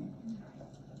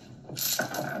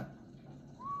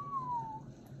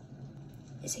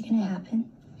 Is it gonna happen?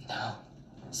 No.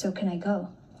 So can I go?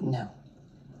 No.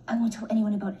 I won't tell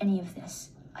anyone about any of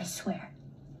this. I swear.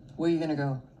 Where are you gonna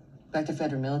go? Back to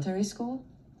Federal Military School?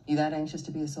 You that anxious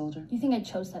to be a soldier? You think I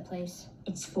chose that place?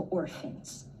 It's for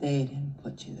orphans. They didn't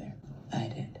put you there. I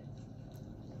did.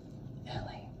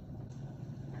 Ellie.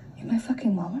 You're my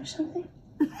fucking mom or something?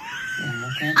 No,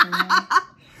 you're not.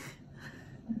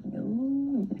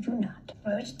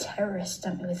 Why would terrorists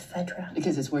dump me with Fedra?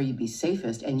 Because it's where you'd be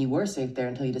safest, and you were safe there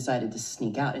until you decided to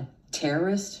sneak out. A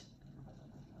terrorist?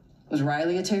 Was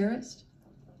Riley a terrorist?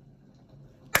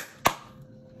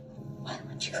 Why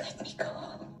won't you let me go?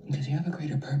 Because you have a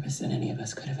greater purpose than any of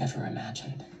us could have ever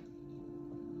imagined.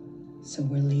 So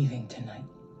we're leaving tonight,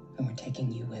 and we're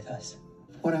taking you with us.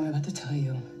 What I'm about to tell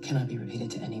you cannot be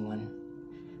repeated to anyone,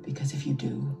 because if you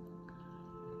do,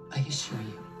 I assure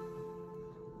you,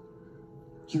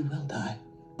 you will die.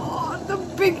 Oh, the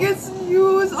biggest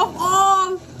news of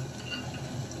all!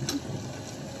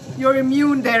 You're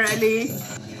immune there, Ellie.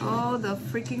 Oh, the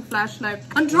freaking flashlight.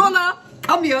 Controller,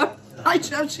 come here. I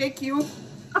shall shake you.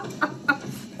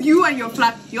 You and your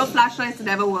flashlights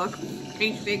never work.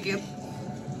 Can't shake it.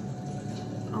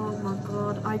 Oh my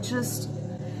god,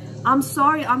 I'm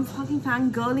sorry, I'm fucking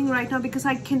fangirling right now because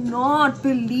I cannot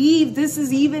believe this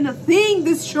is even a thing,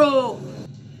 this show.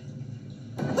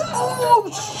 Oh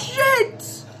shit!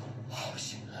 Oh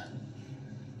shit.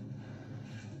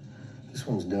 This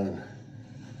one's done.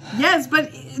 Yes,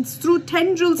 but it's through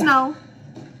tendrils now.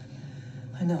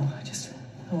 I know,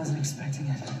 I wasn't expecting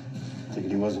it. Think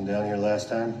he wasn't down here last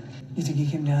time? You think he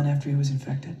came down after he was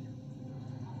infected?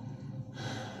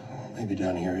 Well, maybe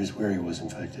down here is where he was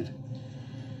infected.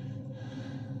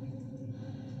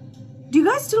 Do you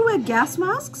guys still wear gas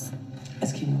masks?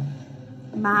 Let's keep moving.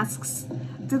 Masks.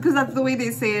 Because that's the way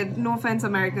they say it. No offense,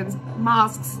 Americans.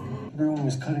 Masks. Everyone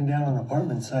was cutting down on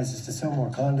apartment sizes to sell more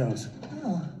condos.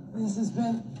 Oh, this has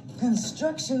been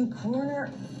Construction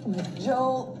Corner with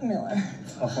Joel Miller.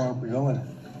 How far are we going?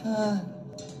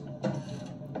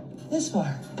 This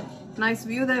far. Nice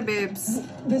view there, babes.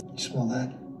 You smell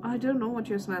that? I don't know what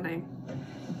you're smelling.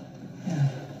 Yeah,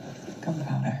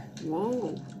 gunpowder.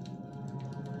 Whoa.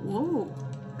 Whoa.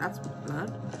 That's blood.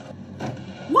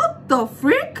 What the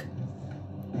frick?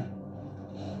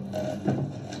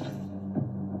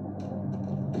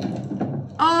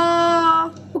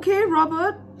 Okay,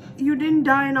 Robert. You didn't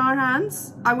die in our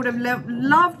hands. I would have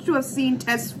loved to have seen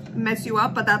Tess mess you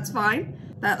up, but that's fine.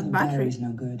 That battery. Battery's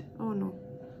no good. Oh no.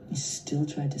 You still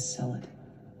tried to sell it.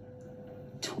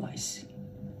 Twice.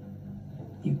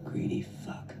 You greedy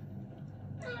fuck.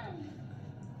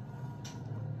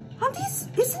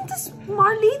 Isn't this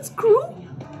Marlene's crew?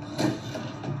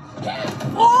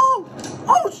 Oh!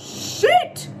 Oh,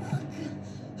 shit!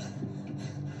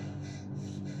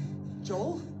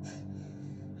 Joel?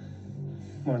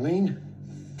 Marlene?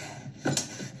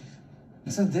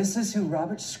 So this is who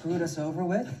Robert screwed us over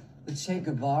with? The Che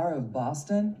Guevara of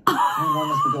Boston? The war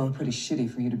must be going pretty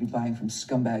shitty for you to be buying from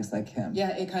scumbags like him.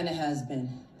 Yeah, it kind of has been.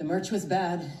 The merch was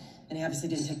bad, and he obviously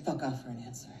didn't take fuck off for an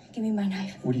answer. Give me my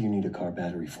knife. What do you need a car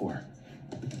battery for?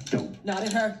 Don't. Not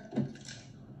at her.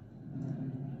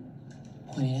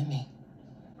 Point it at me.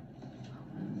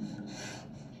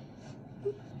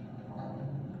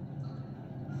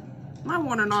 I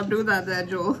want to not do that there,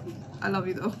 Joel. I love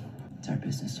you though. It's our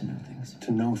business to know things.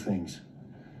 To know things.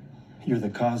 You're the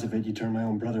cause of it. You turned my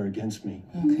own brother against me.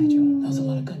 Okay, Joel. That was a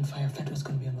lot of gunfire. Federal's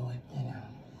gonna be on the way. I know.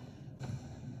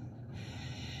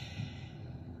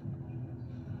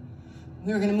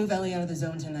 We were gonna move Ellie out of the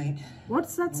zone tonight.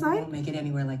 What's that We sign? won't make it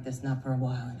anywhere like this, not for a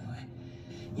while anyway.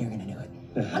 You're gonna do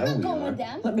it. The hell I'm we not going are. with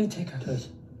them. Let me take her. Tess,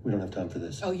 we don't have time for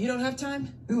this. Oh, you don't have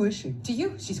time? Who is she? To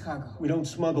you, she's cargo. We don't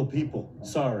smuggle people.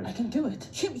 Sorry. I can do it.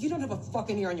 Kim, you don't have a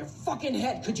fucking ear on your fucking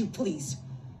head, could you please?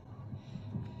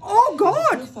 Oh,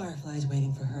 God! There's no fireflies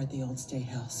waiting for her at the old state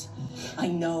house. I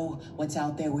know what's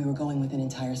out there. We were going with an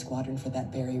entire squadron for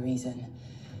that very reason.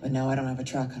 But now I don't have a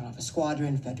truck, I don't have a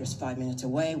squadron. Fedra's 5 minutes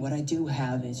away. What I do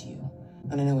have is you.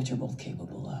 And I know what you're both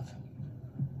capable of.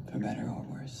 For better or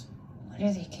worse. What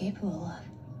are they capable of?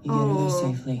 You get her there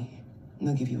safely, and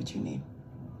they'll give you what you need.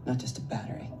 Not just a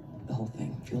battery. The whole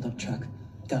thing. Fueled up truck,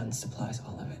 guns, supplies,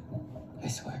 all of it. I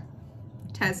swear.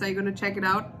 Tess, are you gonna check it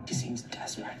out? She seems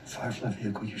desperate. Firefly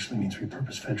vehicle usually means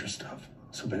repurposed Fedra stuff.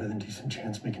 So better than decent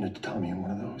chance making it to Tommy in one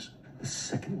of those. The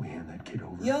second we hand that kid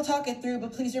over. You'll talk it through,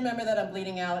 but please remember that I'm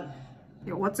bleeding out.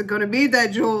 Yeah, what's it gonna be there,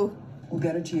 Joel? We'll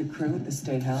get her to your crew at the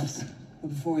State House. But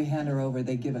before we hand her over,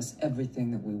 they give us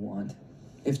everything that we want.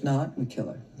 If not, we kill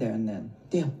her there and then.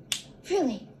 Deal.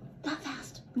 Really? That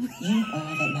fast? You are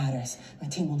all that matters. My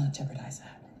team will not jeopardize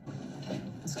that.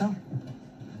 Let's go.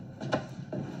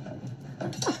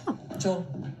 Joel.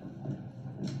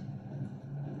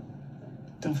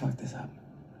 Don't fuck this up.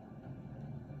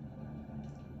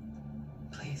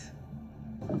 Please.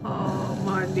 Oh,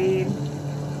 Marlene.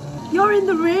 You're in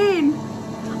the rain.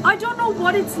 I don't know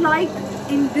what it's like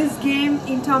in this game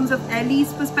in terms of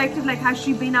Ellie's perspective. Like, has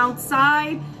she been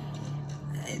outside?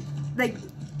 Like,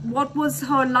 what was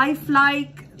her life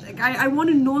like? Like, I want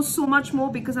to know so much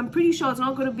more because I'm pretty sure it's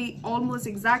not going to be almost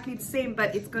exactly the same,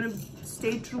 but it's going to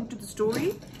stay true to the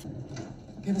story.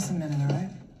 Give us a minute, all right?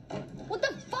 What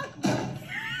the fuck? So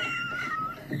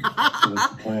what's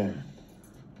the plan?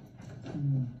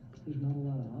 There's not a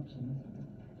lot of options.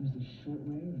 There's the short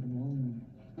way or the long way.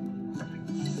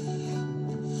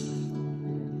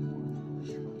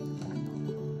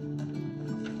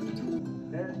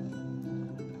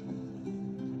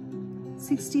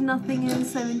 60 nothing in,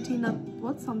 17 up.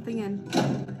 What's something in?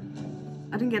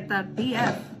 I didn't get that.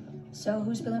 BF. So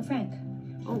who's Bill and Frank?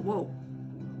 Oh, whoa.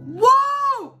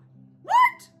 Whoa!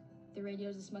 What? The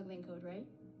radio's a smuggling code, right?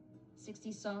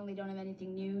 60s song, they don't have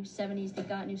anything new. 70s, they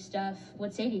got new stuff.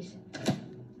 What's 80s?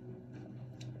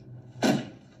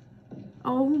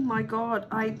 Oh my god.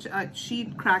 She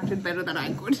cracked it better than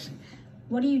I could.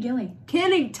 What are you doing?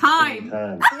 Killing time.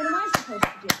 What am I supposed to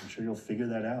do? I'm sure you'll figure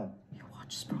that out. Your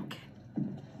watch is broken.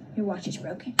 Your watch is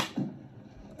broken.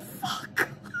 Fuck.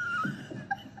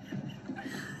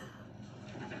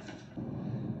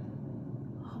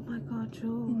 Oh my god, Joe.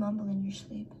 You mumble in your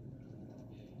sleep.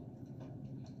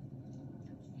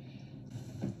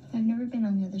 I've never been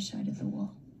on the other side of the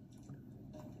wall.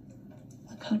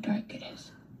 Look how dark it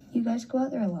is. You guys go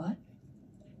out there a lot?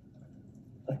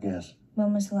 I guess.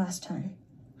 When was the last time?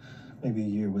 Maybe a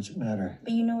year. What's it matter?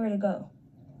 But you know where to go.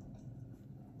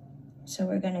 So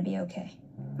we're gonna be okay.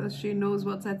 Because she knows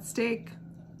what's at stake.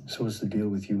 So what's the deal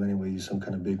with you anyway? You some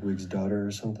kind of bigwig's daughter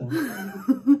or something?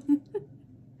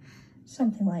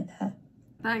 Something like that.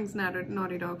 Thanks,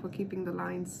 Naughty Dog, for keeping the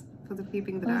lines. For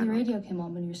keeping the Oh, the dialogue. radio came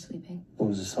on when you were sleeping. What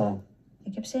was the song?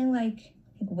 It kept saying like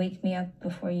wake me up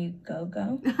before you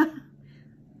go.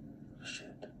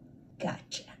 Shit.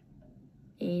 Gotcha.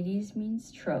 80s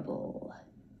means trouble.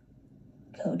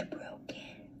 Code broken.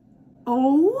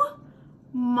 Oh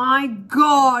my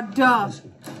god.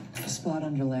 The spot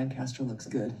under Lancaster looks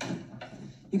good.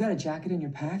 You got a jacket in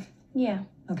your pack? Yeah.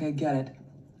 Okay, get it.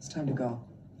 It's time to go.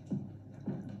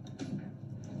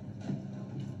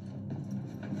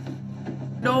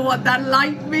 Know what that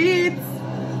light means?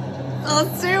 I'll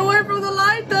stay away from the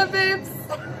light there, babes.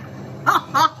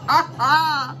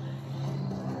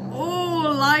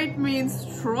 Oh, light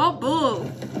means trouble.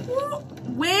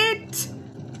 Wait.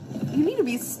 You need to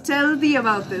be stealthy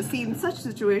about this. See, in such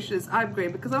situations, I'm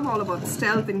great because I'm all about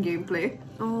stealth in gameplay.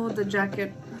 Oh, the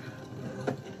jacket.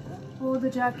 Oh, the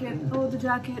jacket. Oh, the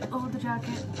jacket. Oh, the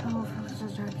jacket. Oh, the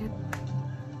jacket.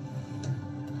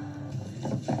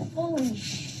 Holy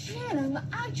shit, I'm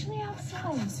actually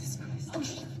outside. Jesus Christ. Oh,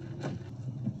 shit.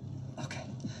 Okay,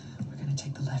 we're gonna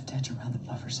take the left edge around the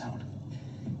buffer zone.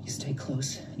 You stay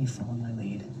close and you follow my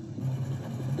lead.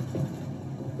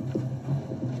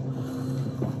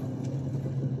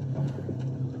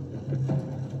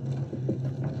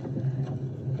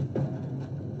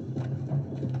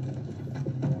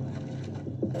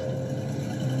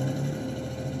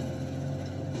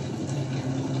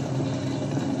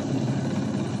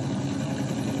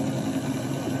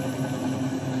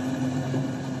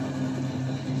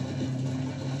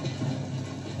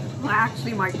 I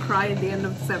actually might cry at the end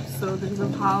of this episode because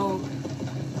of how,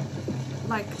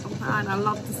 like, oh man, I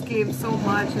love this game so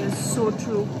much and it's so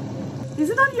true.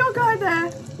 Isn't that your guy there?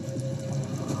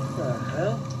 What the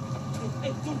hell?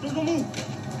 Hey, don't move!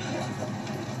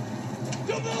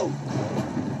 Don't move!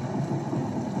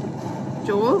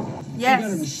 Joel? Yes. You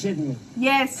gotta be shitting me.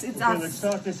 Yes, it's Okay, us. let's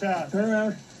start this out. Turn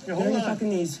around. Yeah, Get hold on your on. fucking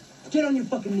knees. Get on your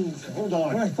fucking knees. Hold on.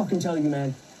 What did I fucking tell you,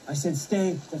 man? I said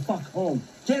stay the fuck home.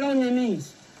 Get on your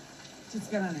knees. Just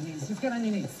get on your knees. Just get on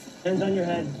your knees. Hands on your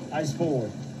head, eyes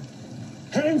forward.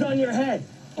 Hands on your head.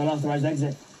 Unauthorized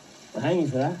exit. We're hanging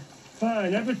for that.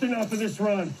 Fine, everything off of this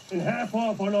run. And half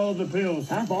off on all of the pills.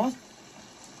 Half off?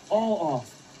 All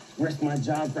off. Risk my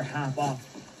job for half off.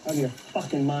 Out of your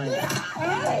fucking mind.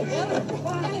 Hey,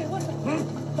 what the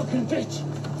fucking bitch?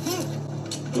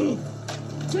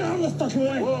 Get out of the fucking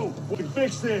way. Whoa, we can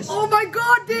fix this. Oh my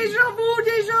god, deja vu,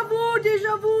 deja vu,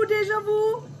 deja vu, deja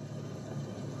vu.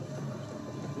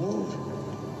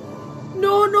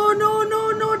 No, no, no,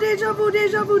 no, no, deja vu,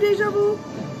 deja vu, deja vu.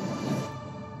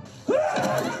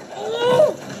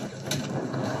 Oh.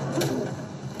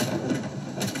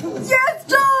 Yes,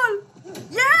 Joel!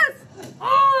 Yes!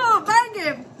 Oh, bang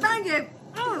him, bang him.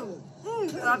 Oh.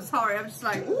 I'm sorry, I'm just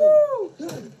like, woo.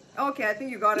 Okay, I think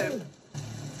you got him.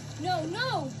 No,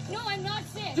 no, no, I'm not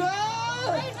sick. Joel!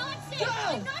 I'm not sick. Joel!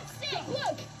 I'm not sick.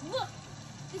 Look, look.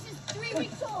 This is 3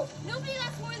 weeks old. Nobody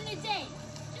lasts more than a day.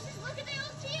 Just look at the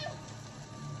old to you.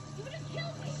 You would have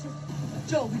killed me.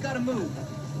 Joel, we gotta move.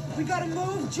 We gotta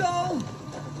move, Joel!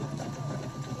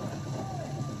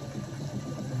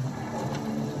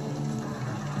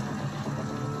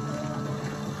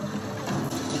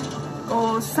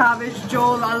 Oh, savage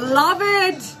Joel, I love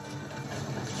it!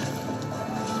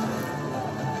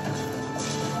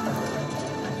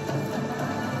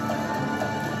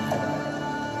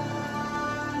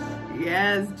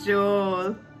 Yes, Joel.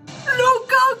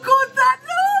 Look how good that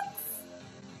looks!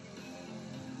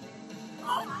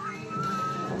 Oh.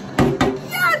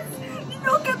 Yes!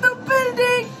 Look at the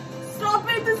building! Stop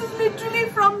it, this is literally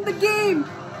from the game.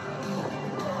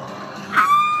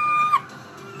 Ah!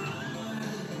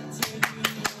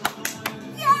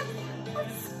 Yes!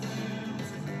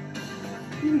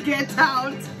 Get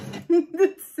out!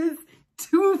 This is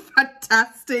too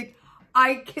fantastic.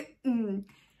 I can...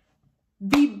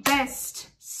 The best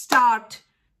start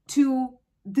to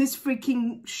this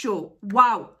freaking show.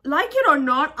 Wow. Like it or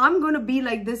not, I'm gonna be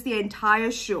like this the entire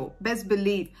show. Best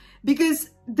believe. Because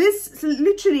this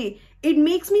literally, it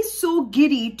makes me so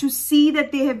giddy to see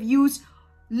that they have used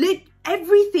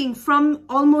everything from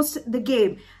almost the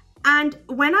game. And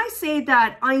when I say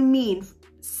that, I mean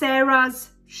Sarah's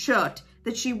shirt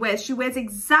that she wears. She wears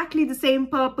exactly the same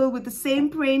purple with the same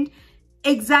print,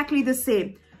 exactly the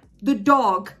same. The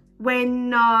dog, when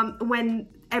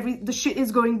the shit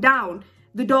is going down,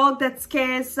 the dog that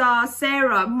scares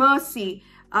Sarah, Mercy,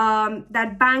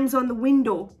 that bangs on the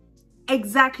window,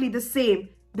 exactly the same.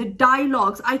 The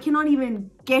dialogues, I cannot even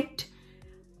get,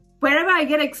 wherever I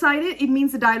get excited, it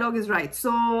means the dialogue is right.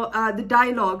 So the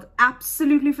dialogue,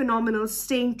 absolutely phenomenal,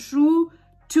 staying true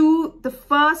to the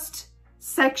first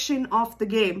section of the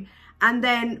game. And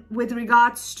then with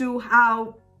regards to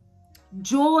how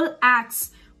Joel acts,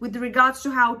 with regards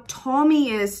to how Tommy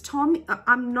is,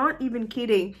 I'm not even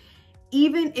kidding.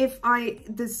 Even if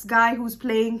this guy who's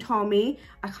playing Tommy,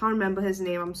 I can't remember his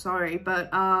name, I'm sorry, but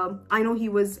I know he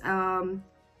was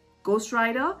Ghost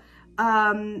Rider.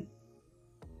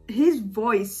 His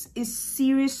voice is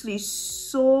seriously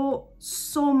so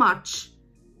much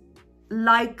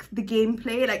like the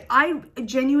gameplay. Like, I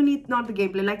genuinely, not the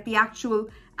gameplay, like the actual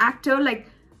actor, like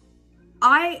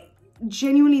I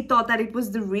genuinely thought that it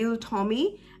was the real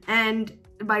Tommy. And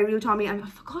by real Tommy, I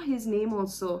forgot his name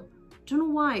also. Don't know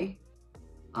why.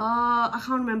 I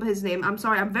can't remember his name. I'm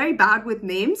sorry, I'm very bad with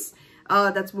names.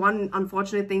 That's one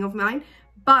unfortunate thing of mine.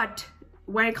 But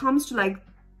when it comes to like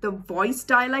the voice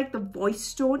dialect, the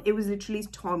voice tone, it was literally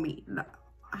Tommy,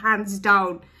 hands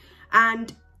down.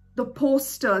 And the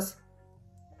posters,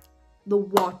 the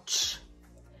watch,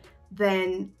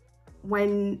 then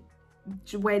when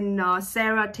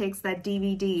Sarah takes that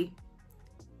DVD,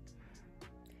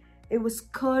 it was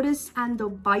Curtis and the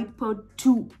Viper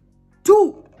 2.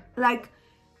 Like,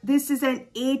 this is an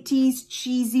 80s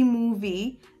cheesy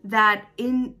movie that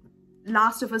in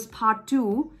Last of Us Part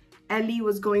 2, Ellie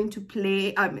was going to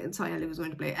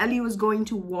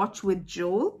watch with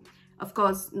Joel. Of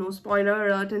course, no spoiler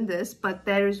alert in this, but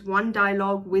there is one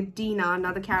dialogue with Dina,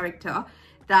 another character,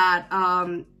 that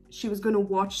she was going to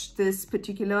watch this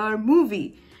particular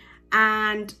movie.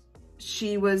 And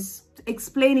she was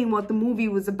explaining what the movie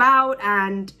was about,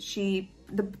 and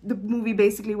the movie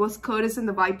basically was Curtis and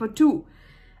the Viper 2.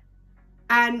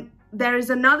 And there is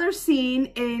another scene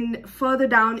in further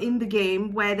down in the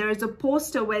game where there is a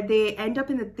poster where they end up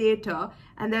in the theater,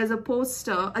 and there's a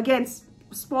poster, again,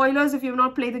 spoilers if you've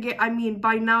not played the game. I mean,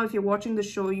 by now, if you're watching the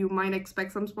show, you might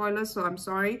expect some spoilers, so I'm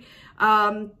sorry.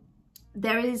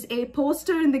 There is a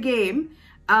poster in the game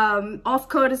of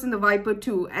Curtis and the Viper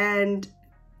 2, and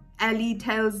Ellie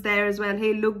tells there as well,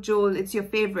 hey, look, Joel, it's your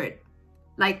favorite.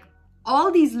 Like,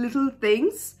 all these little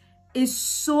things is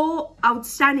so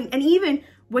outstanding. And even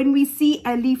when we see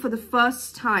Ellie for the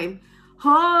first time,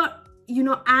 her, you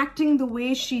know, acting the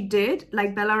way she did,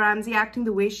 like Bella Ramsey acting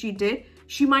the way she did,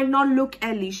 she might not look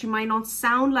Ellie, she might not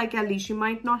sound like Ellie, she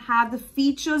might not have the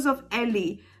features of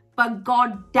Ellie, but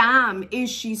god damn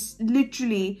is she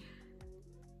literally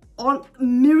on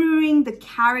mirroring the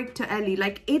character Ellie.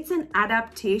 Like, it's an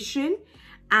adaptation,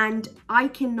 and I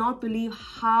cannot believe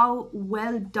how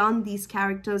well done these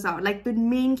characters are. Like, the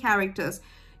main characters,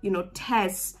 you know,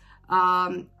 Tess,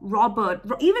 Robert,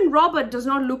 even Robert does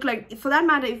not look like, for that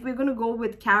matter, if we're going to go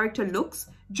with character looks,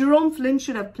 Jerome Flynn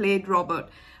should have played Robert,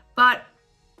 but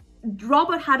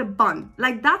Robert had a bun.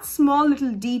 Like, that small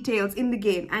little details in the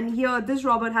game, and here this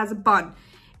Robert has a bun.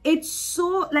 It's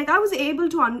so, like, I was able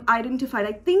to identify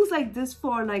like things like this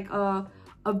for like a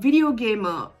video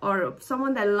gamer or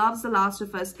someone that loves The Last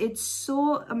of Us. It's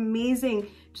so amazing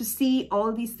to see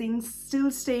all these things still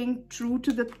staying true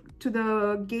to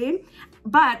the game,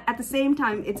 but at the same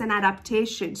time it's an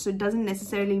adaptation, so it doesn't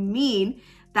necessarily mean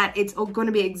that it's going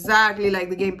to be exactly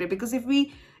like the gameplay. Because if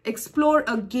we explore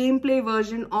a gameplay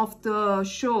version of the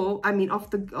show, I mean of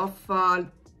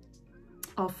The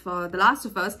Last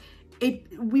of Us,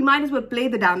 we might as well play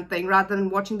the damn thing rather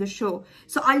than watching the show.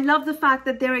 So I love the fact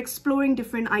that they're exploring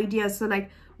different ideas. So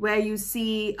like where you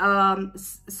see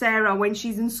Sarah when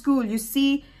she's in school, you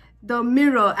see the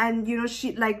mirror, and you know,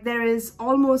 she, like, there is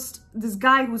almost this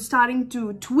guy who's starting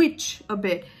to twitch a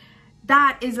bit.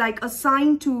 That is like a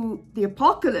sign to the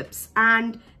apocalypse.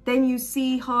 And then you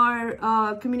see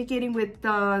her communicating with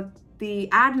the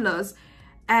Adlers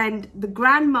and the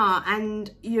grandma, and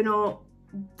you know,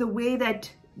 the way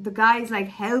that the guys like,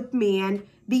 help me, and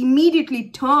they immediately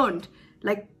turned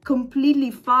like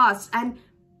completely fast. And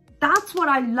that's what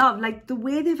I love, like the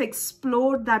way they've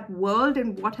explored that world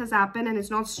and what has happened, and it's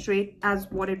not straight as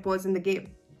what it was in the game.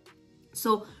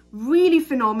 So really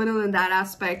phenomenal in that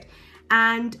aspect.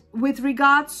 And with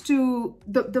regards to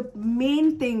the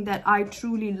main thing that I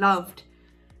truly loved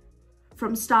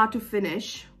from start to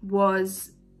finish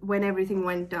was when everything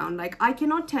went down. Like, I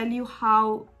cannot tell you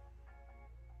how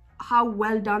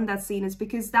well done that scene is,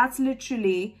 because that's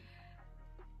literally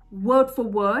word for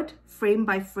word, frame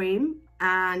by frame,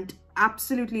 and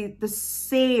absolutely the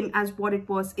same as what it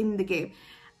was in the game.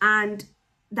 And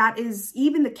that is,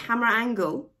 even the camera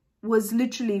angle was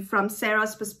literally from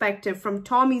Sarah's perspective, from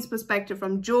Tommy's perspective,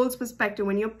 from Joel's perspective.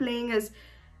 When you're playing as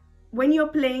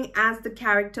the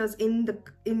characters in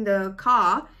the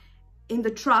car, in the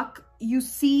truck, you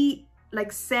see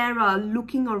like Sarah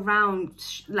looking around,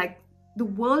 like the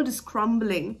world is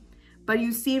crumbling, but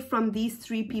you see it from these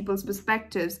three people's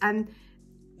perspectives, and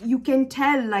you can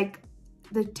tell like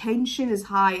the tension is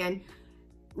high. And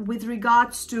with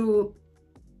regards to,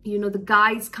 you know, the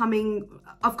guys coming,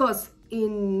 of course,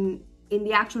 in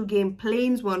the actual game,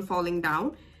 planes weren't falling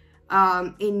down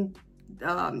you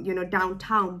know,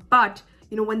 downtown, but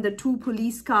you know, when the two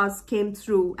police cars came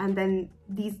through and then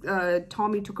these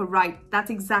Tommy took a right, that's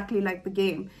exactly like the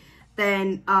game.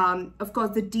 Then of course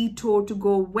the detour to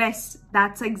go west,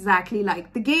 that's exactly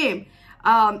like the game.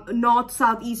 North,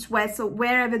 south, east, west, so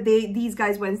wherever these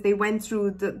guys went, they went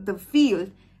through the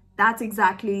field, that's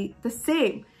exactly the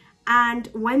same. And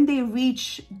when they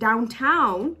reach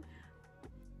downtown,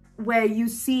 where you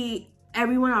see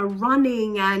everyone are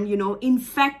running and, you know,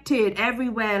 infected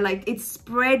everywhere, like it's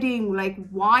spreading like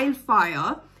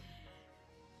wildfire,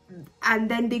 and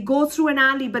then they go through an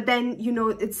alley, but then, you know,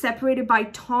 it's separated by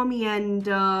Tommy, and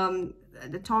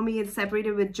Tommy is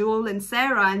separated with Joel and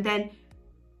Sarah, and then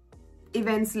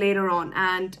events later on.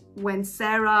 And when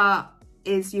Sarah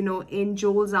is, you know, in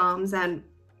Joel's arms, and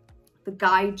the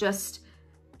guy just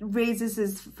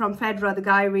raises from Fedra, the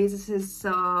guy raises his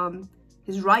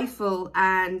rifle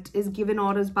and is given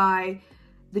orders by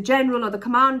the general or the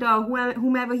commander,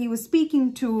 whomever he was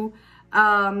speaking to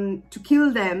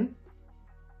kill them.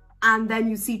 And then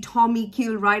you see Tommy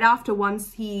killed right after,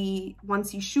 once he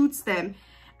shoots them.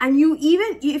 And you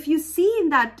even, if you see in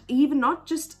that, even not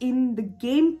just in the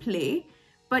gameplay,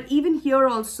 but even here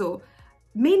also,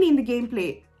 mainly in the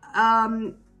gameplay,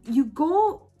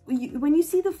 when you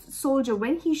see the soldier,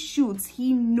 when he shoots,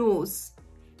 he knows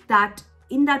that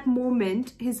in that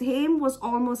moment, his aim was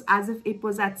almost as if it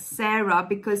was at Sarah,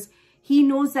 because he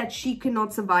knows that she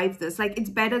cannot survive this. Like, it's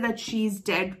better that she's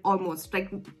dead almost.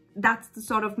 Like, that's the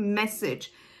sort of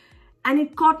message. And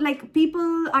it got, like,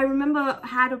 people, I remember,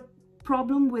 had a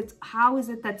problem with how is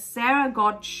it that Sarah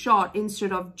got shot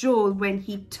instead of Joel when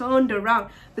he turned around.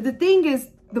 But the thing is,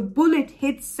 the bullet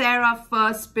hit Sarah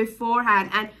first beforehand,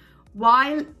 and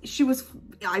while she was,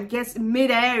 I guess,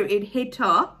 midair, it hit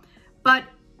her. But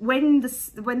when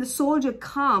the soldier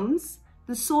comes,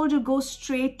 the soldier goes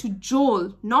straight to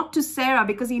Joel, not to Sarah,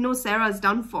 because he knows Sarah is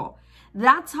done for.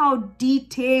 That's how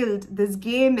detailed this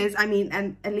game is. I mean,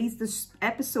 and at least this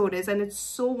episode is, and it's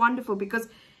so wonderful because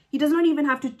he does not even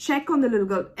have to check on the little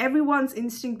girl. Everyone's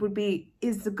instinct would be,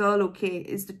 is the girl okay?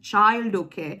 Is the child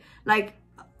okay? Like,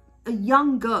 a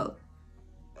young girl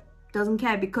doesn't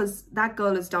care because that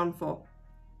girl is done for.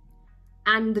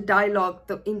 And the dialogue,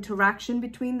 the interaction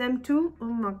between them two, oh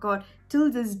my God,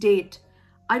 till this date,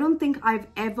 I don't think I've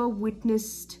ever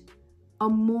witnessed a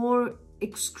more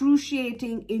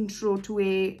excruciating intro to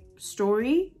a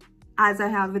story as I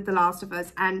have with The Last of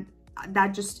Us. And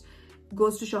that just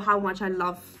goes to show how much I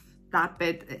love that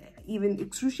bit. Even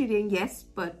excruciating, yes,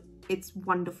 but it's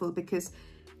wonderful because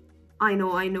I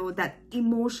know that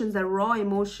emotions, that raw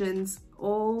emotions,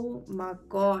 oh my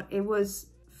God, it was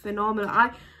phenomenal.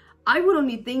 I would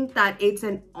only think that it's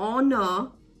an honor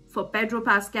for Pedro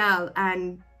Pascal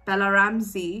and Bella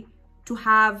Ramsey to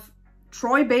have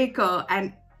Troy Baker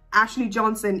and Ashley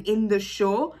Johnson in the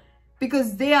show,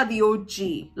 because they are the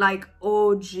OG, like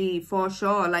OG for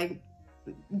sure. Like,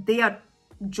 they are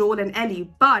Joel and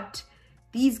Ellie, but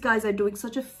these guys are doing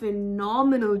such a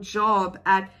phenomenal job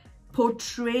at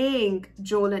portraying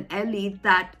Joel and Ellie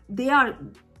that they are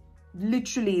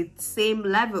literally same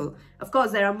level. Of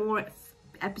course, there are more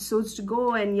episodes to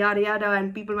go and yada yada,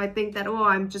 and people might think that, oh,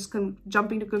 I'm just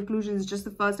jumping to conclusions, just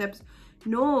the first episode.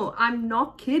 No, I'm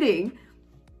not kidding.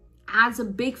 As a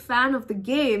big fan of the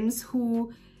games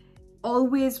who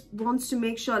always wants to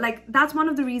make sure, like, that's one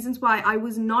of the reasons why I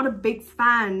was not a big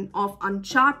fan of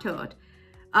Uncharted,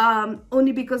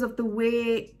 only because of the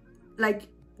way, like,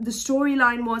 the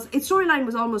storyline was, its storyline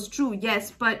was almost true,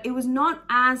 yes, but it was not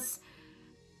as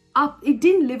up, it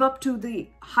didn't live up to the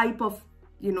hype of,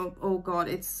 you know, oh God,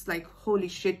 it's like holy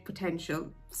shit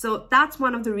potential. So that's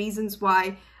one of the reasons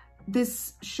why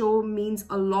this show means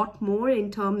a lot more in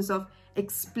terms of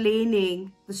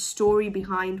explaining the story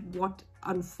behind what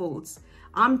unfolds.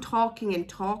 I'm talking and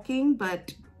talking,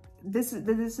 but this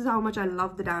is how much I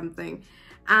love the damn thing.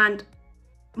 And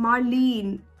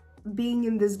Marlene being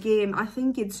in this game, I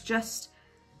think it's just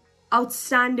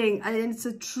outstanding, and it's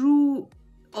a true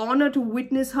honor to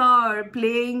witness her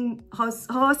playing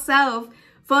herself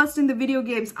first in the video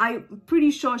games. I'm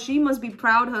pretty sure she must be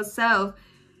proud herself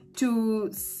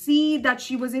to see that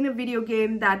she was in a video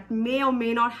game that may or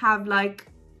may not have, like,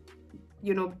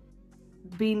 you know,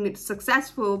 been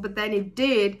successful, but then it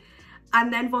did.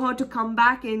 And then for her to come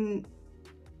back in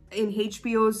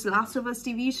HBO's Last of Us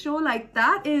TV show, like,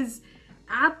 that is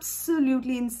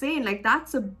absolutely insane. Like,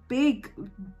 that's a big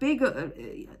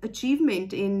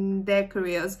achievement in their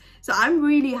careers. So I'm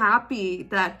really happy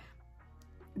that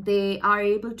they are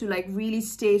able to, like, really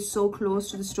stay so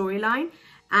close to the storyline.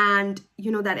 And,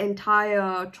 you know, that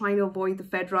entire trying to avoid the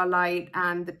Fedra light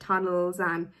and the tunnels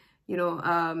and, you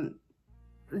know,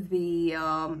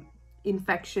 the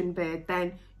infection bit,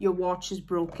 then your watch is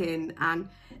broken and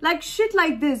like shit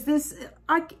like this.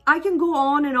 I can go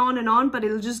on and on and on, but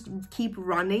it'll just keep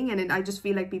running, and I just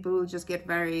feel like people will just get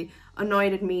very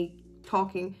annoyed at me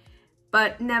talking.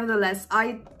 But nevertheless,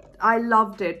 I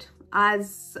loved it.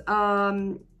 As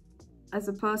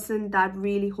a person that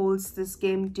really holds this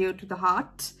game dear to the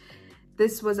heart,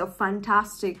 this was a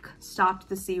fantastic start to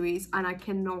the series, and I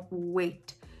cannot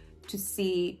wait to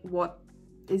see what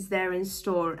is there in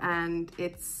store. And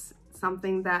it's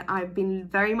something that I've been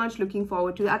very much looking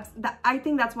forward to. I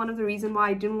think that's one of the reasons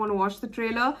why I didn't want to watch the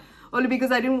trailer, only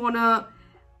because I didn't want to,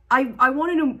 I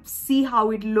wanted to see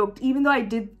how it looked, even though I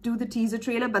did do the teaser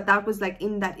trailer, but that was like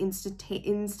in that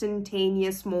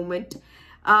instantaneous moment.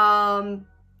 I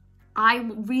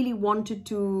really wanted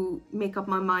to make up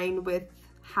my mind with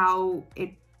how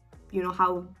it, you know,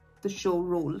 how the show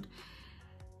rolled.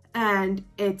 And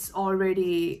it's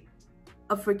already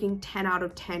a freaking 10 out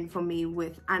of 10 for me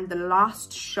and the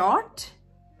last shot,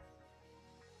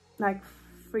 like,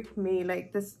 freak me,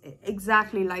 like this,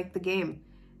 exactly like the game.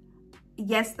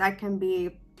 Yes, that can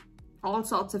be all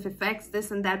sorts of effects,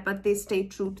 this and that, but they stay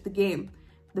true to the game.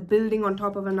 The building on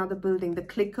top of another building, the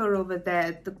clicker over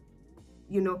there, the,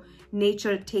 you know,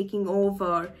 nature taking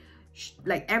over,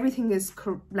 like everything is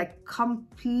like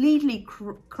completely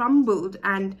crumbled,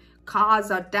 and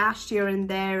cars are dashed here and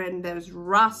there, and there's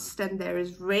rust, and there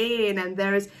is rain, and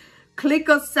there is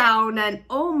clicker sound, and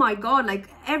oh my god, like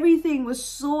everything was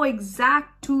so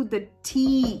exact to the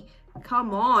T.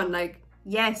 Come on, like,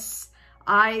 yes,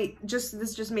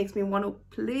 this just makes me want to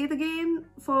play the game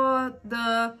for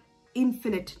the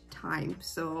infinite time.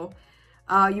 So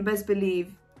you best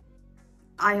believe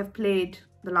I have played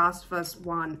The Last of Us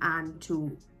 1 and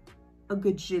 2 a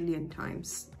gajillion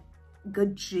times.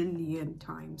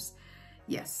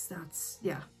 Yes, that's,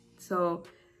 yeah. So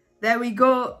there we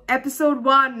go. Episode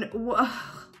 1.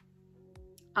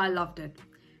 I loved it.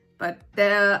 But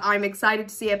I'm excited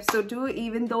to see episode 2,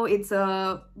 even though it's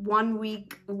a 1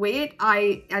 week wait.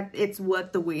 It's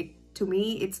worth the wait. To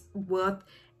me, it's worth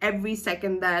every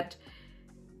second that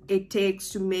it takes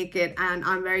to make it, and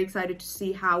I'm very excited to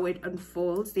see how it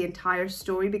unfolds, the entire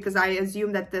story, because I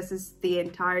assume that this is the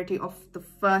entirety of the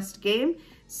first game.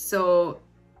 So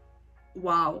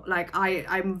wow, like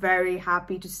I'm very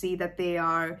happy to see that they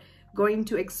are going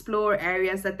to explore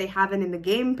areas that they haven't in the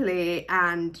gameplay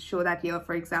and show that here,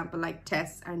 for example, like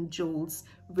Tess and Joel's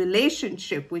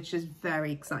relationship, which is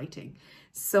very exciting.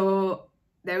 So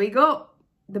there we go.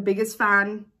 The biggest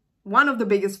fan, one of the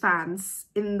biggest fans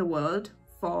in the world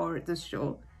for this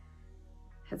show,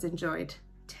 has enjoyed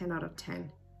 10 out of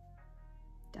 10.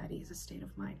 Daddy is a state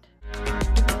of mind.